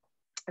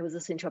was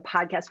listening to a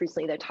podcast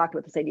recently that talked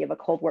about this idea of a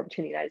Cold War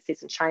between the United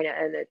States and China.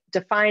 And it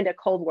defined a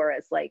Cold War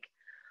as like,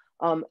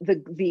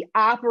 the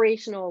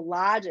operational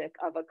logic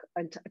of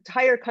an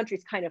entire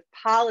country's kind of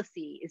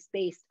policy is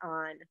based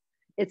on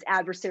its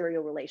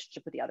adversarial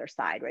relationship with the other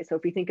side, right? So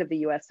if we think of the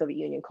US Soviet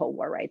Union Cold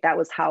War, right, that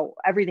was how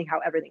everything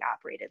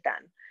operated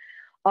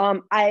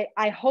then.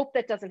 I hope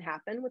that doesn't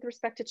happen with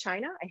respect to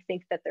China. I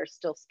think that there's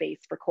still space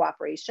for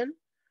cooperation.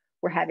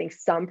 We're having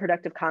some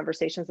productive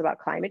conversations about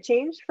climate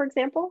change, for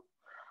example.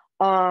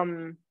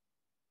 And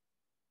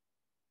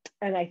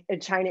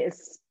China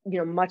is,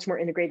 much more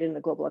integrated in the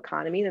global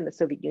economy than the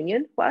Soviet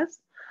Union was.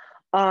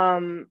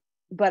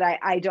 But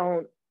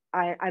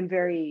I'm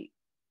very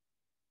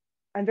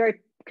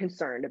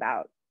concerned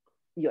about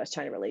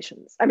U.S.-China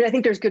relations. I mean, I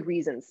think there's good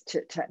reasons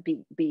to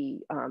be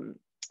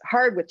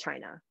hard with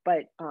China,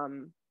 but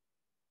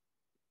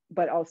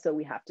also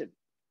we have to,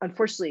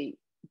 unfortunately,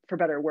 for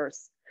better or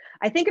worse,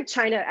 I think of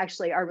China,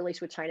 actually, our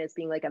relationship with China as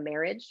being like a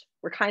marriage.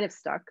 We're kind of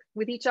stuck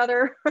with each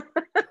other.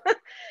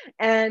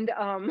 And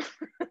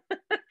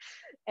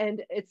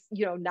and it's,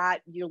 you know,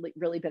 not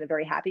really been a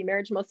very happy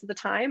marriage most of the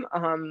time.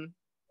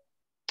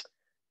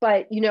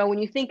 But, you know, when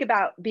you think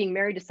about being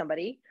married to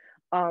somebody,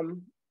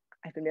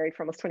 I've been married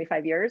for almost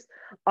 25 years.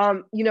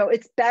 You know,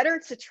 it's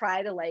better to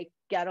try to like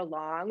get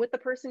along with the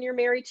person you're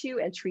married to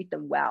and treat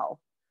them well,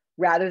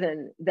 rather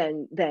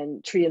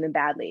than treating them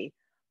badly.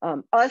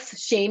 Us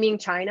shaming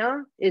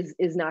China is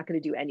not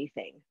going to do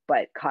anything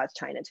but cause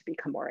China to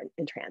become more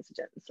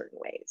intransigent in certain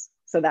ways.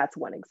 So that's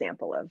one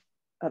example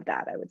of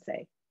that, I would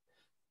say.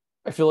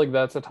 I feel like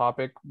that's a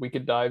topic we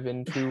could dive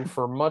into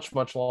for much,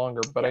 much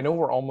longer, but I know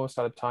we're almost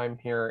out of time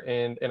here,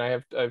 and I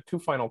have two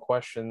final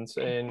questions,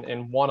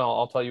 and one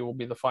I'll tell you will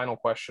be the final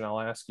question I'll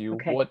ask you.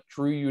 Okay. What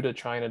drew you to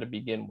China to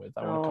begin with?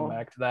 I want to come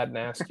back to that and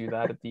ask you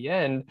that at the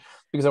end,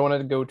 because I wanted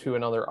to go to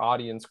another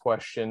audience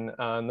question,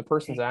 and the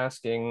person's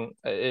asking,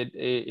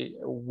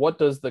 what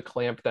does the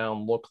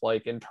clampdown look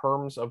like in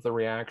terms of the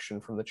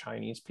reaction from the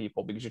Chinese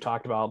people? Because you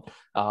talked about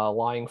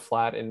lying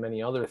flat and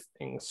many other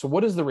things. So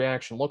what does the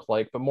reaction look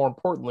like? But more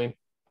importantly,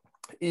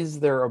 is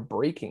there a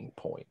breaking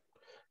point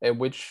at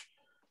which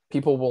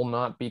people will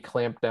not be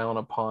clamped down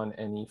upon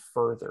any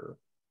further?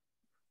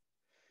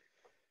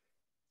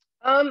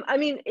 I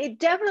mean, it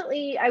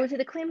definitely, I would say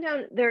the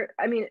clampdown there,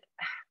 I mean,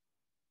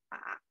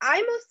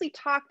 I mostly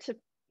talk to,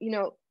 you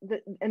know,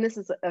 and this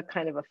is a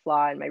kind of a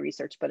flaw in my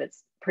research, but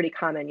it's pretty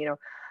common, you know,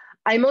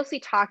 I mostly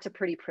talk to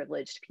pretty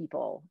privileged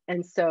people.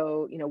 And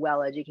so, you know,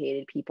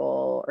 well-educated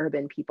people,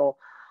 urban people,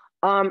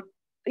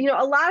 you know,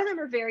 a lot of them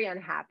are very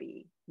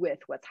unhappy with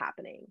what's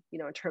happening, you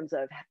know, in terms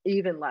of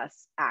even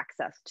less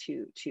access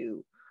to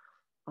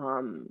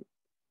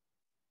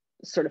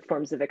sort of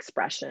forms of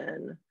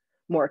expression,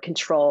 more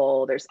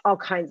control. There's all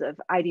kinds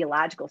of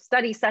ideological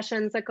study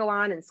sessions that go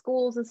on in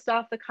schools and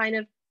stuff that kind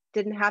of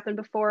didn't happen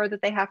before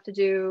that they have to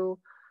do.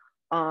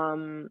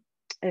 And,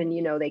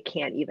 you know, they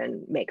can't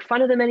even make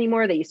fun of them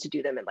anymore. They used to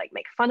do them and like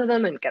make fun of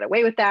them and get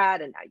away with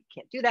that. And now you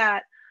can't do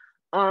that.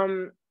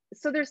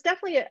 So there's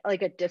definitely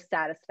like a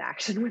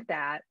dissatisfaction with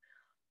that.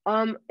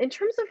 In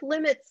terms of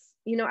limits,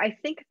 you know, I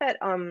think that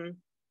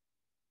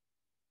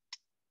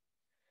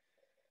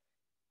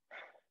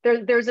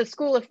there's a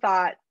school of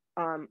thought,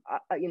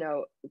 you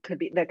know, could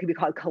be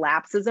called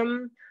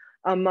collapsism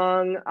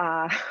among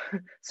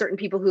certain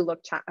people who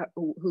look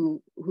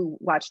who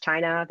watch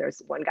China.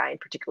 There's one guy in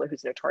particular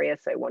who's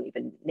notorious, so I won't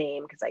even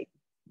name because I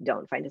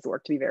don't find his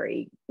work to be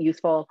very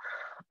useful.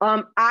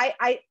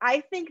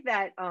 I think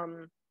that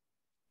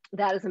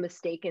that is a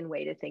mistaken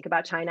way to think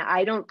about China.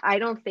 I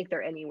don't think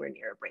they're anywhere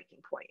near a breaking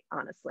point,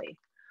 honestly.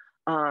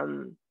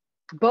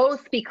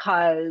 Both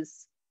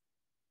because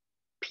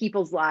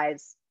people's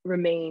lives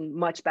remain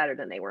much better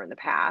than they were in the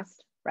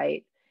past,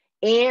 right?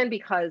 And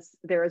because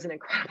there is an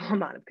incredible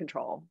amount of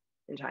control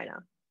in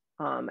China.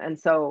 And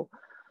so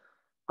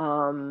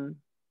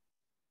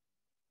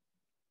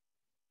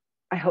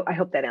I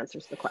hope that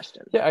answers the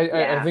question. Yeah,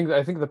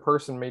 I think the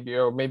person maybe,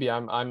 or maybe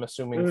I'm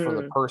assuming for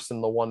the person,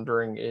 the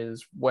wondering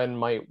is, when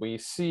might we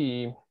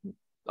see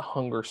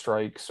hunger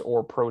strikes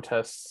or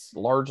protests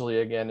largely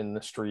again in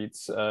the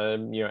streets, you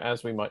know,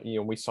 as we might, you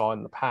know, we saw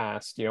in the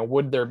past? You know,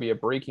 would there be a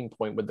breaking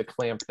point with the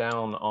clamp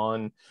down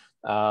on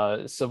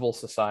civil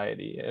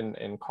society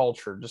and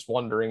culture? Just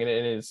wondering. And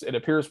it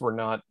appears we're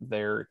not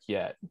there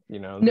yet, you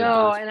know.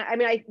 No, and I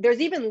mean, there's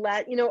even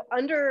you know,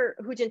 under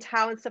Hu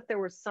Jintao and stuff, there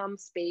was some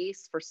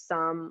space for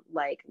some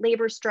like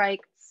labor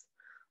strikes.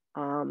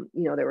 You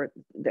know,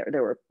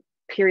 there were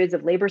periods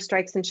of labor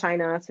strikes in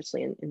China,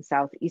 especially in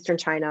southeastern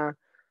China.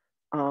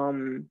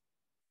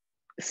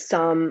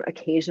 Some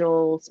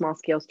occasional small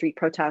scale street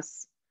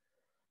protests.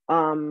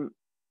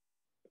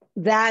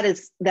 That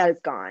is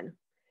gone.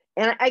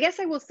 And I guess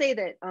I will say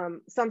that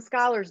some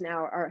scholars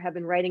now have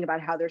been writing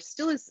about how there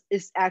still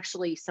is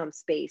actually some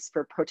space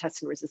for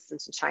protest and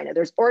resistance in China.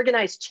 There's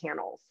organized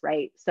channels,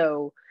 right?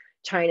 So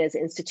China's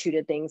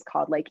instituted things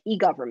called like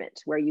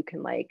e-government, where you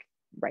can like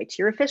write to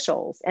your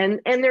officials,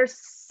 and they're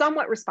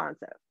somewhat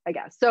responsive, I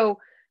guess. So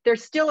there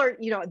still are,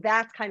 you know,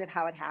 that's kind of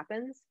how it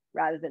happens,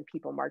 rather than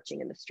people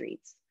marching in the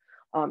streets.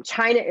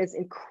 China is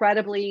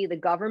incredibly, the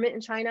government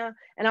in China,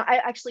 and I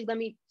actually, let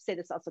me say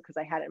this also because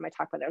I had it in my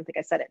talk, but I don't think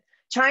I said it.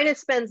 China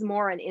spends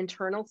more on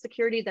internal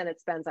security than it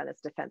spends on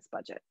its defense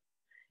budget.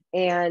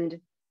 And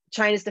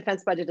China's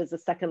defense budget is the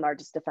second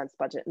largest defense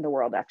budget in the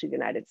world after the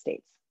United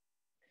States.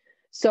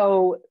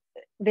 So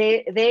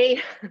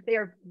they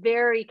are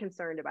very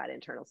concerned about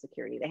internal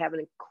security. They have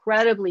an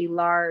incredibly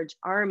large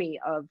army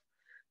of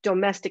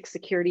domestic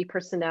security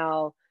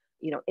personnel,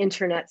 you know,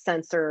 internet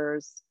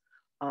censors,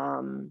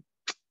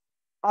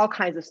 all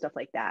kinds of stuff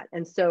like that.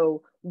 And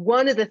so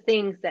one of the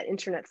things that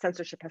internet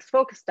censorship has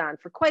focused on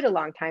for quite a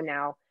long time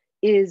now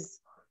is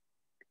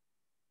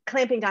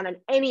clamping down on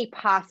any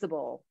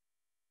possible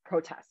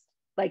protest.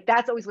 Like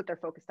that's always what they're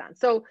focused on.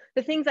 So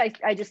the things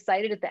I just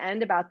cited at the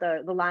end about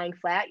the lying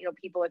flat, you know,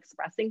 people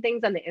expressing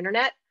things on the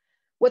internet,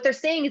 what they're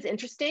saying is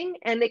interesting,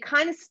 and they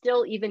kind of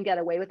still even get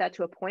away with that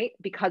to a point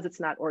because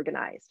it's not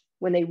organized.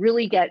 When they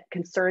really get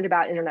concerned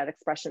about internet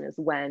expression is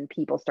when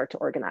people start to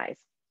organize.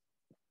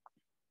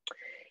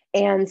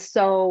 And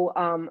so,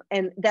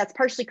 and that's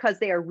partially because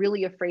they are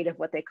really afraid of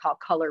what they call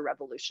color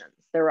revolutions.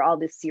 There were all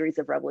this series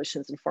of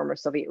revolutions in former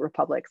Soviet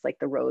republics, like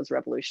the Rose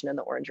Revolution and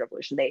the Orange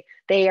Revolution.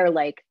 They are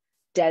like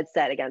dead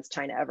set against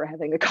China ever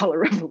having a color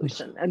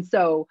revolution. And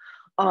so,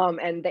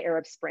 and the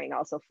Arab Spring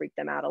also freaked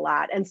them out a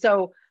lot. And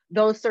so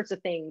those sorts of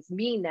things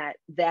mean that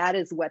that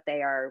is what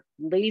they are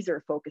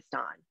laser focused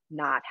on,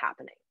 not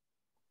happening.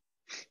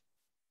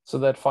 So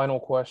that final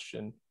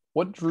question,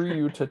 what drew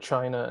you to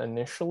China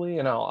initially?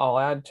 And I'll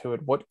add to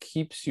it, what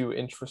keeps you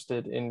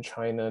interested in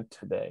China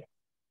today?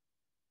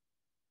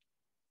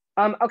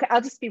 Okay,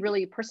 I'll just be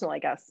really personal, I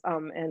guess. I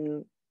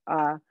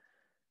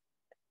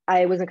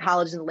was in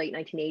college in the late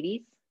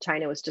 1980s.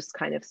 China was just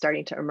kind of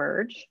starting to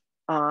emerge.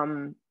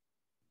 I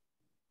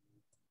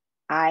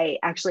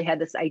actually had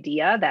this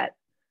idea that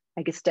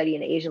I could study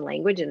an Asian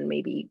language and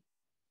maybe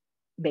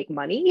make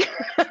money.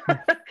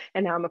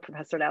 And now I'm a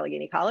professor at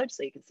Allegheny College,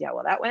 so you can see how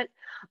well that went.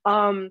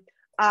 And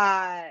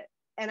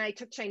I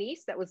took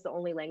Chinese. That was the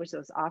only language that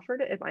was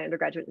offered at my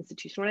undergraduate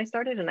institution when I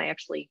started, and I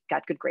actually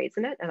got good grades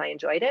in it, and I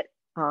enjoyed it.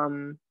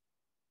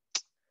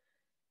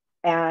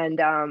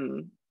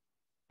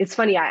 It's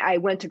funny, I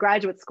went to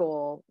graduate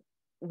school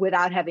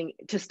without having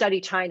to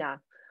study China,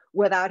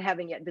 without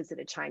having yet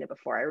visited China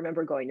before. I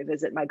remember going to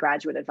visit my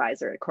graduate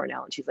advisor at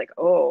Cornell, and she's like,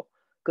 "Oh,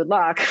 good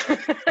luck."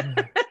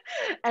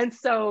 And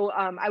so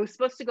I was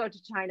supposed to go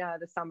to China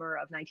the summer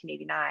of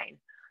 1989,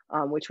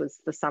 which was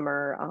the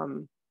summer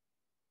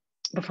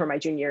before my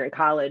junior year in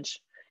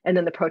college. And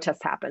then the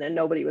protests happened and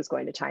nobody was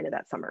going to China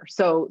that summer.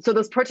 So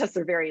those protests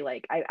are very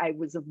like, I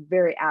was a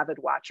very avid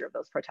watcher of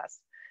those protests,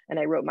 and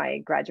I wrote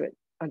my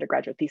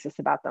undergraduate thesis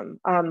about them.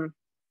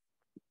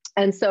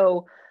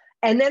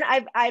 And then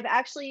I've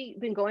actually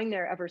been going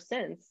there ever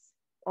since,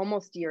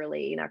 almost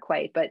yearly, not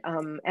quite, but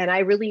and I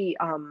really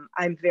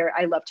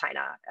I love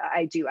China.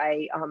 I do.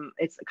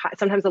 It's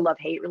sometimes a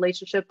love-hate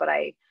relationship, but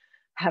I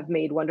have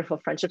made wonderful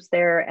friendships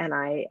there, and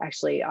I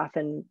actually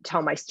often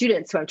tell my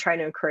students who I'm trying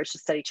to encourage to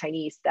study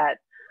Chinese that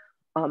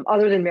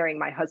other than marrying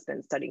my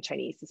husband, studying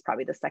Chinese is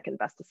probably the second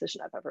best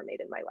decision I've ever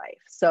made in my life.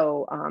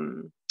 So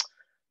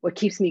what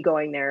keeps me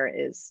going there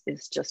is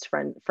just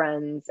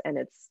friends, and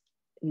it's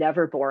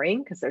never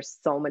boring because there's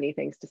so many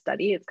things to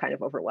study. It's kind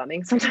of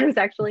overwhelming sometimes,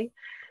 actually.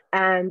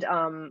 And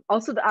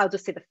also, I'll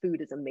just say the food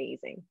is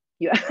amazing.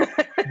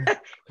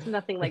 It's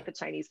nothing like the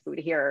Chinese food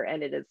here,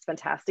 and it is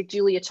fantastic.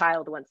 Julia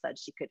Child once said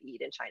she could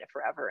eat in China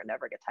forever and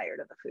never get tired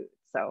of the food.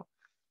 So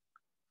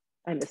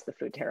I miss the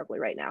food terribly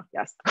right now.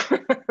 Yes.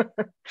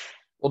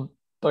 Well,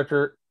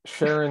 Dr.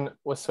 Sharon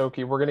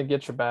Wesoky, we're going to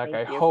get you back,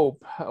 I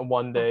hope,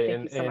 one day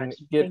and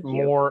get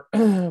more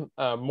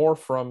more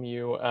from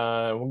you.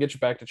 We'll get you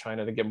back to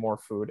China to get more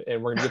food,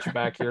 and we're going to get you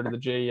back here to the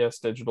JES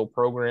digital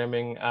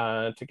programming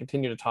to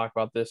continue to talk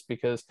about this,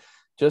 because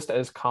just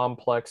as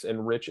complex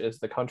and rich as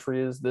the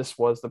country is, this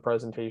was the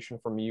presentation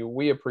from you.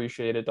 We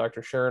appreciate it,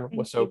 Dr. Sharon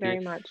Wesoky. Thank you very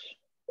much.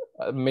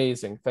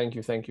 Amazing. Thank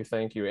you, thank you,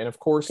 thank you. And of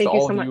course, to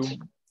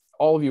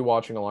all of you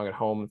watching along at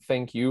home,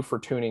 thank you for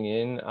tuning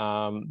in.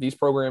 These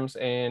programs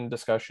and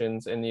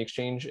discussions and the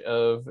exchange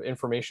of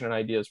information and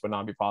ideas would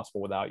not be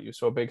possible without you.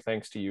 So a big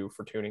thanks to you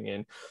for tuning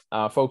in.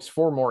 Folks,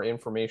 for more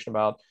information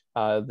about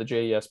the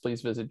JES,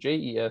 please visit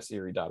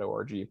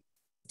jeserie.org.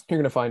 You're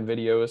going to find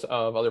videos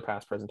of other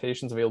past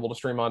presentations available to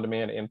stream on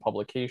demand and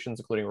publications,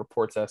 including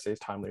reports, essays,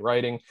 timely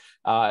writing,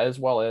 as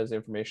well as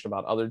information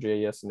about other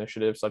JES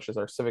initiatives, such as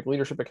our Civic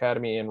Leadership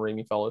Academy and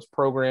Ramey Fellows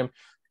program,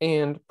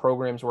 and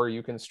programs where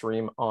you can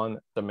stream on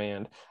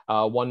demand.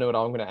 One note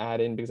I'm going to add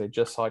in, because I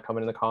just saw it come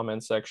in the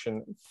comments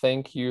section.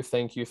 Thank you,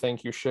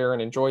 Sharon.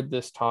 Enjoyed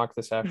this talk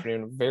this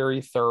afternoon.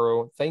 Very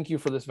thorough. Thank you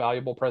for this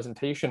valuable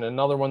presentation.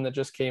 Another one that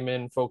just came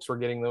in. Folks were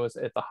getting those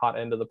at the hot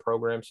end of the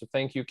program. So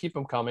thank you. Keep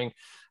them coming.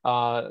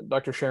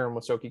 Dr. Sharon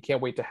Wesoky,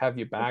 can't wait to have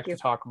you back to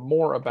talk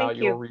more about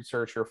your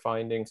research, your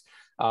findings.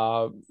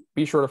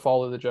 Be sure to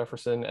follow the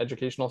Jefferson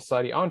Educational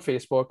Society on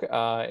Facebook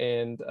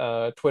and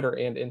Twitter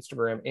and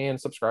Instagram,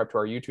 and subscribe to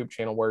our YouTube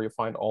channel where you'll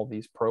find all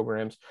these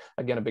programs.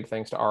 Again, a big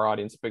thanks to our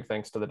audience, a big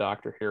thanks to the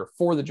doctor here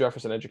for the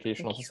Jefferson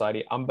Educational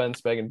Society. I'm Ben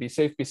Spegan. Be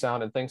safe, be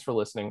sound, and thanks for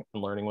listening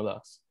and learning with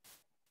us.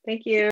 Thank you.